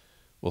 and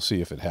we'll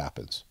see if it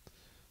happens.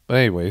 But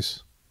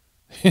anyways,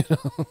 you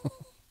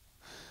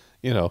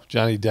know,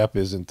 Johnny Depp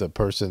isn't the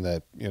person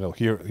that, you know,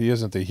 he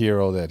isn't the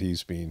hero that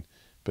he's being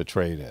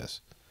portrayed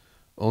as.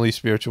 Only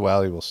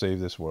spirituality will save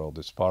this world.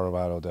 It's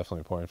Paramount, definitely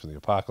important for the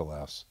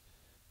apocalypse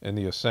and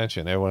the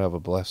ascension. Everyone have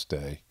a blessed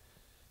day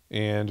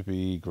and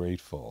be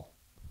grateful.